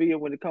 Dr. Cavil,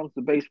 when it comes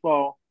to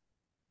baseball,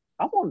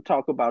 I want to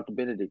talk about the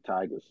Benedict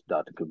Tigers,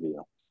 Dr.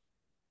 Cavil.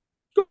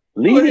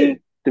 Leading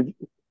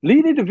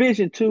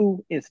Division II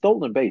in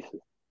stolen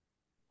bases.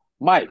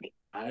 Mike,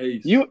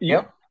 nice. you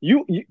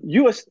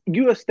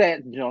a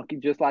stat junkie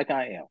just like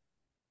I am.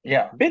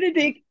 Yeah.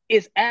 Benedict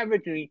is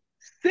averaging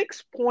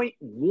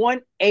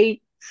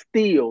 6.18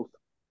 steals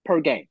per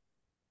game.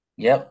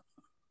 Yep.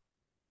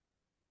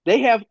 They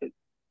have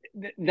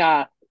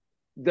now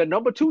the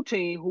number 2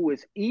 team, who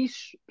is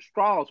East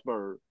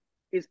Stroudsburg,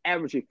 is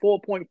averaging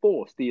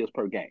 4.4 steals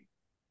per game.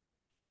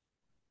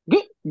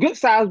 Good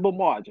sizable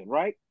margin,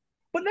 right?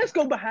 But let's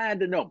go behind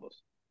the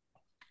numbers.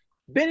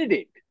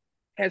 Benedict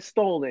has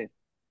stolen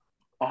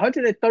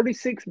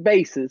 136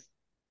 bases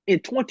in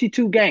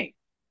 22 games.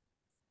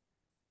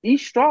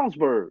 East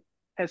Stroudsburg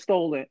has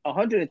stolen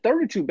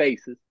 132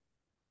 bases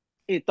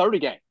in 30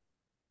 games.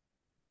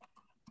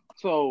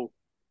 So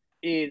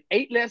in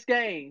 8 less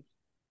games,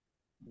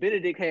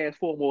 Benedict has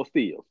 4 more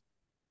steals.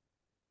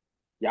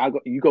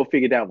 You go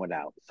figure that one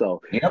out.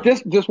 So yep.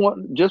 just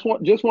want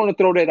to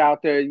throw that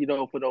out there, you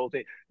know, for those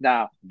things.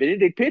 Now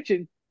Benedict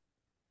pitching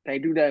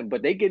can't do that,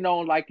 but they getting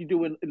on like you do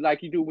when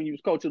you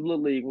was coaching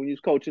Little League, when you was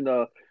coaching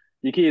your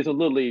kids in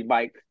Little League,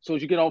 Mike. As soon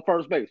as you get on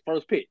first base,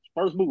 first pitch,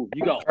 first move,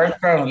 you go. First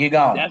throw, you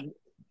gone.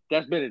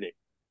 That's Benedict.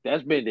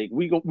 That's Benedict.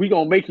 We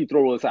gonna make you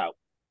throw us out.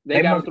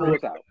 They gotta throw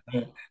us out.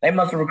 They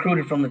must have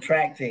recruited from the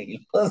track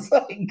team.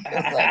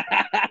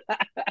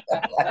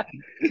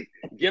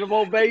 Get them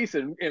on base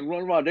and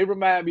run around. They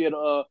remind me of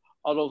those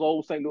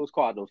old St. Louis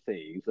Cardinals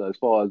teams as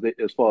far as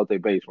their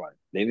base running.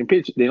 They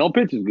don't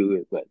pitch as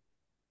good, but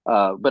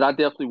I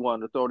definitely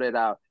wanted to throw that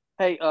out.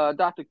 Hey,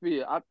 Dr.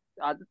 Cavil,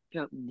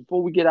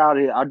 before we get out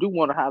of here, I do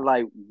want to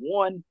highlight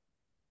one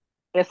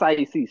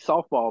SIAC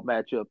softball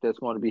matchup that's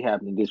going to be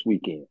happening this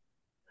weekend.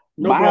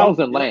 Miles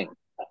and Lane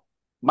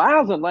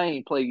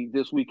played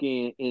this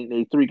weekend in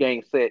a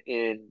 3-game set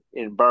in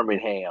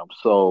Birmingham.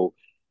 So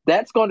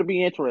that's going to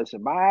be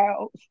interesting.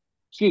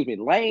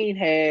 Lane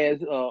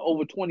has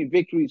over 20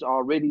 victories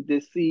already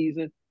this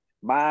season.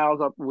 Miles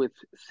up with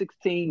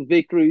 16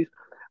 victories.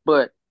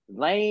 But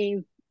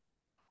Lane's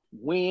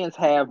wins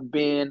have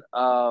been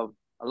a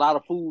lot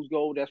of fool's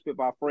gold. That's been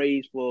my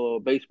phrase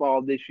for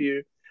baseball this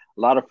year.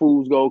 A lot of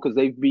fool's gold because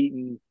they've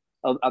beaten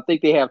I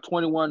think they have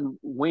 21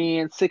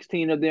 wins.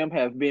 16 of them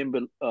have been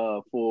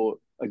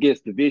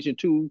against Division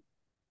II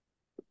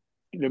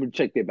let me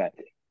check that back.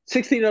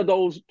 16 of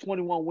those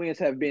 21 wins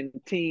have been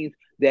teams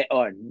that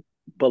are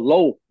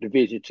below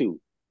Division II,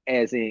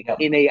 as in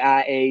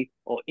NAIA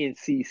or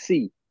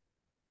NCCAA.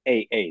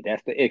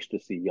 That's the extra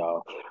C,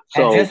 y'all.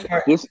 So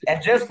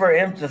and just for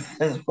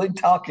emphasis, we're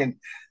talking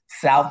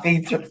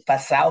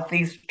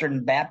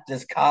Southeastern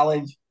Baptist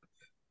College,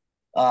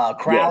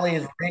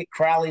 Crowley's Ridge.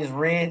 Crowley's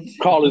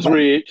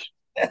Ridge.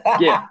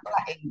 Yeah.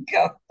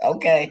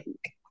 Okay.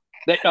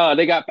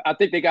 I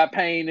think they got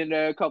Payne in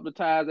there a couple of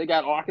times. They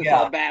got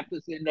Arkansas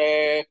Baptist in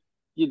there.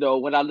 You know,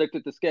 when I looked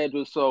at the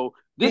schedule, so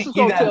this is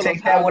going to tell us how.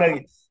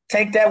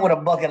 Take that with a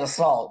bucket of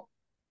salt.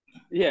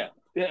 Yeah.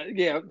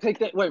 Take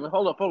that. Wait a minute.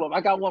 Hold up.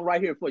 I got one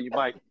right here for you,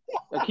 Mike.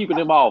 I'm keeping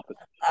them off.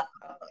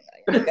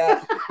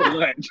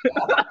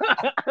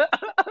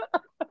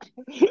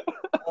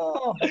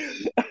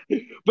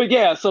 But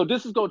yeah, so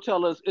this is going to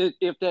tell us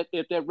if that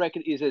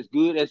record is as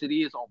good as it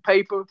is on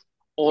paper,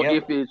 or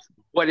if it's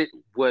what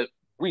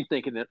we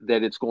thinking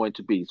that it's going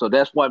to be. So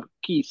that's one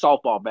key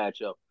softball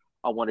matchup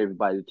I want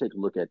everybody to take a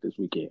look at this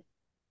weekend.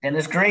 And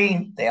it's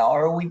green. They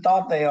are who we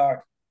thought they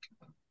are.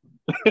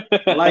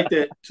 I like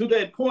that. To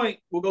that point,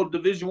 we'll go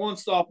Division I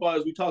softball,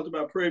 as we talked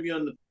about Prairie View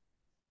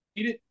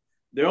undefeated.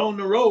 They're on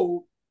the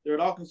road. They're at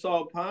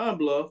Arkansas Pine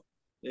Bluff.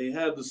 They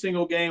have the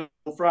single game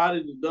on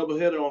Friday, the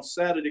doubleheader on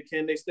Saturday.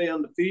 Can they stay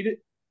undefeated?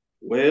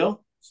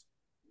 Well,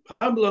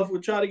 Pine Bluff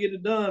will try to get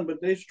it done,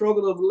 but they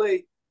struggled of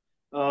late.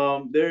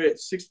 They're at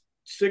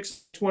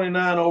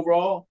 629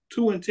 overall,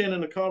 2-10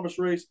 in the conference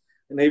race,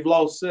 and they've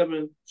lost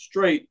 7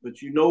 straight.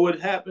 But you know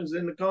what happens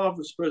in the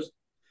conference,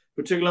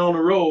 particularly on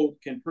the road.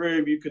 Can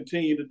Prairie View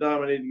continue to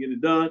dominate and get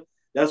it done?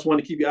 That's one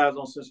to keep your eyes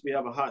on, since we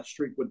have a hot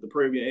streak with the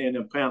Prairie View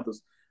A&M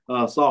Panthers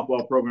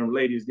softball program.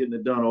 Ladies getting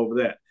it done over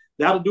that.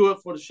 That'll do it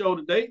for the show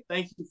today.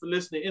 Thank you for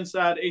listening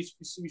inside the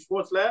HBCU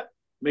Sports Lab.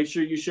 Make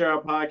sure you share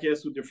our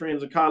podcast with your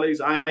friends and colleagues.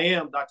 I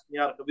am Dr.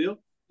 Kenyatta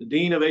Cavil, the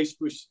Dean of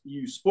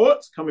HBCU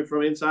Sports, coming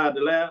from inside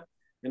the lab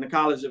in the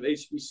College of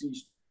HBCU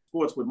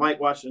Sports with Mike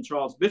Washington,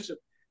 Charles Bishop.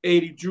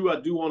 AD Drew, I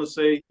do want to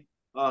say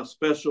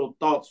special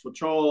thoughts for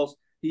Charles.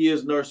 He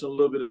is nursing a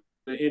little bit of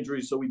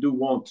injury, so we do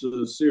want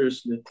to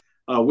seriously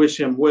wish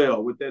him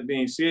well. With that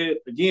being said,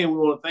 again, we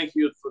want to thank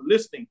you for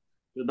listening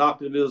to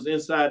Dr. Cavill's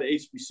Inside the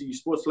HBCU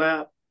Sports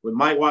Lab with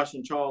Mike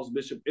Washington, Charles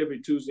Bishop, every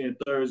Tuesday and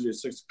Thursday at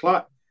 6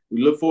 o'clock.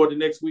 We look forward to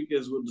next week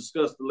as we'll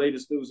discuss the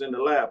latest news in the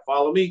lab.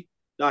 Follow me,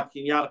 Dr.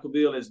 Kenyatta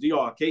Cavil, as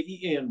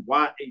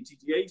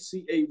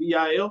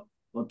DrKenyattacavil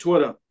on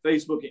Twitter,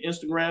 Facebook, and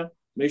Instagram.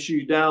 Make sure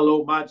you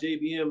download my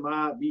JBN,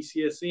 my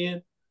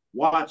BCSN.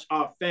 Watch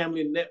our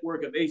family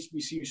network of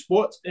HBCU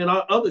Sports and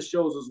our other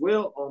shows as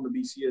well on the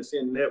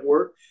BCSN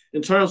network.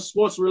 In terms of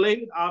sports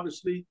related,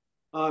 obviously,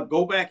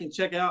 go back and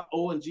check out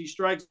O&G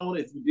Strike Zone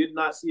if you did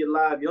not see it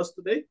live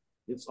yesterday.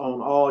 It's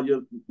on all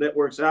your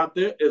networks out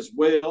there, as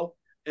well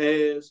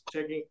as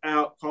checking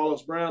out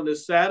Carlos Brown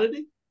this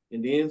Saturday.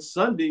 And then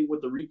Sunday,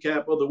 with the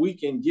recap of the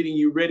weekend, getting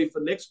you ready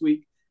for next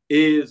week,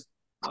 is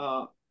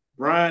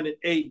Brian and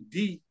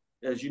AD,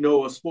 as you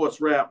know, a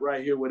sports wrap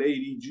right here with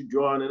AD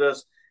joining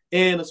us.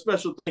 And a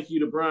special thank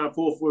you to Brian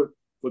Fulford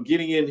for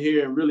getting in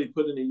here and really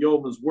putting in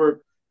yeoman's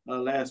work,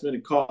 last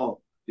minute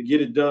call to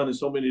get it done in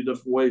so many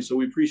different ways. So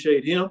we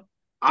appreciate him.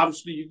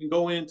 Obviously, you can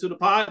go into the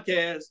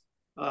podcast.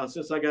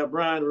 Since I got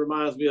Brian, it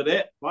reminds me of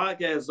that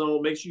podcast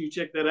zone. Make sure you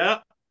check that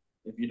out.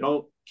 If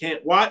you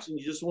can't watch and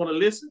you just want to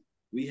listen,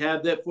 we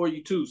have that for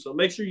you too. So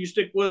make sure you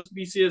stick with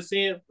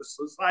BCSN.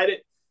 We're excited.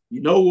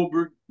 You know we'll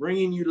be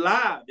bringing you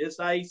live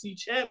SIAC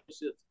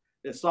championships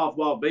at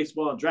softball,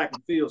 baseball, and track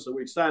and field. So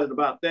we're excited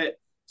about that.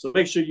 So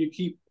make sure you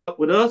keep up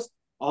with us.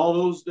 All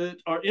those that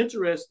are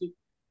interested,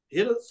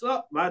 hit us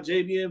up, my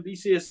JBN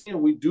BCSN.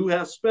 We do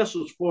have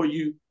specials for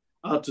you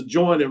to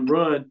join and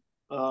run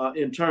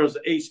in terms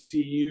of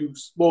HBCU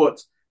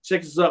sports.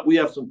 Check us up. We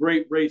have some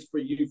great rates for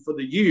you for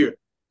the year.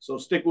 So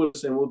stick with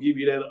us and we'll give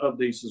you that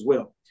updates as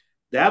well.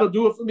 That'll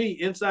do it for me.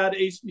 Inside the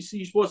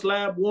HBCU Sports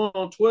Lab 1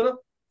 on Twitter,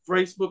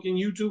 Facebook, and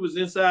YouTube is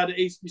Inside the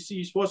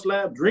HBCU Sports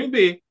Lab. Dream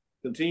big.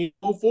 Continue to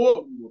move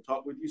forward. We'll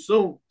talk with you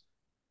soon.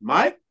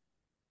 Mike?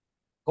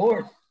 Of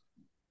course.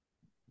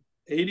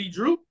 AD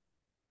Drew?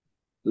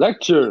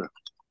 Lecture.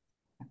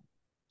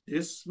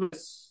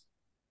 Dismiss.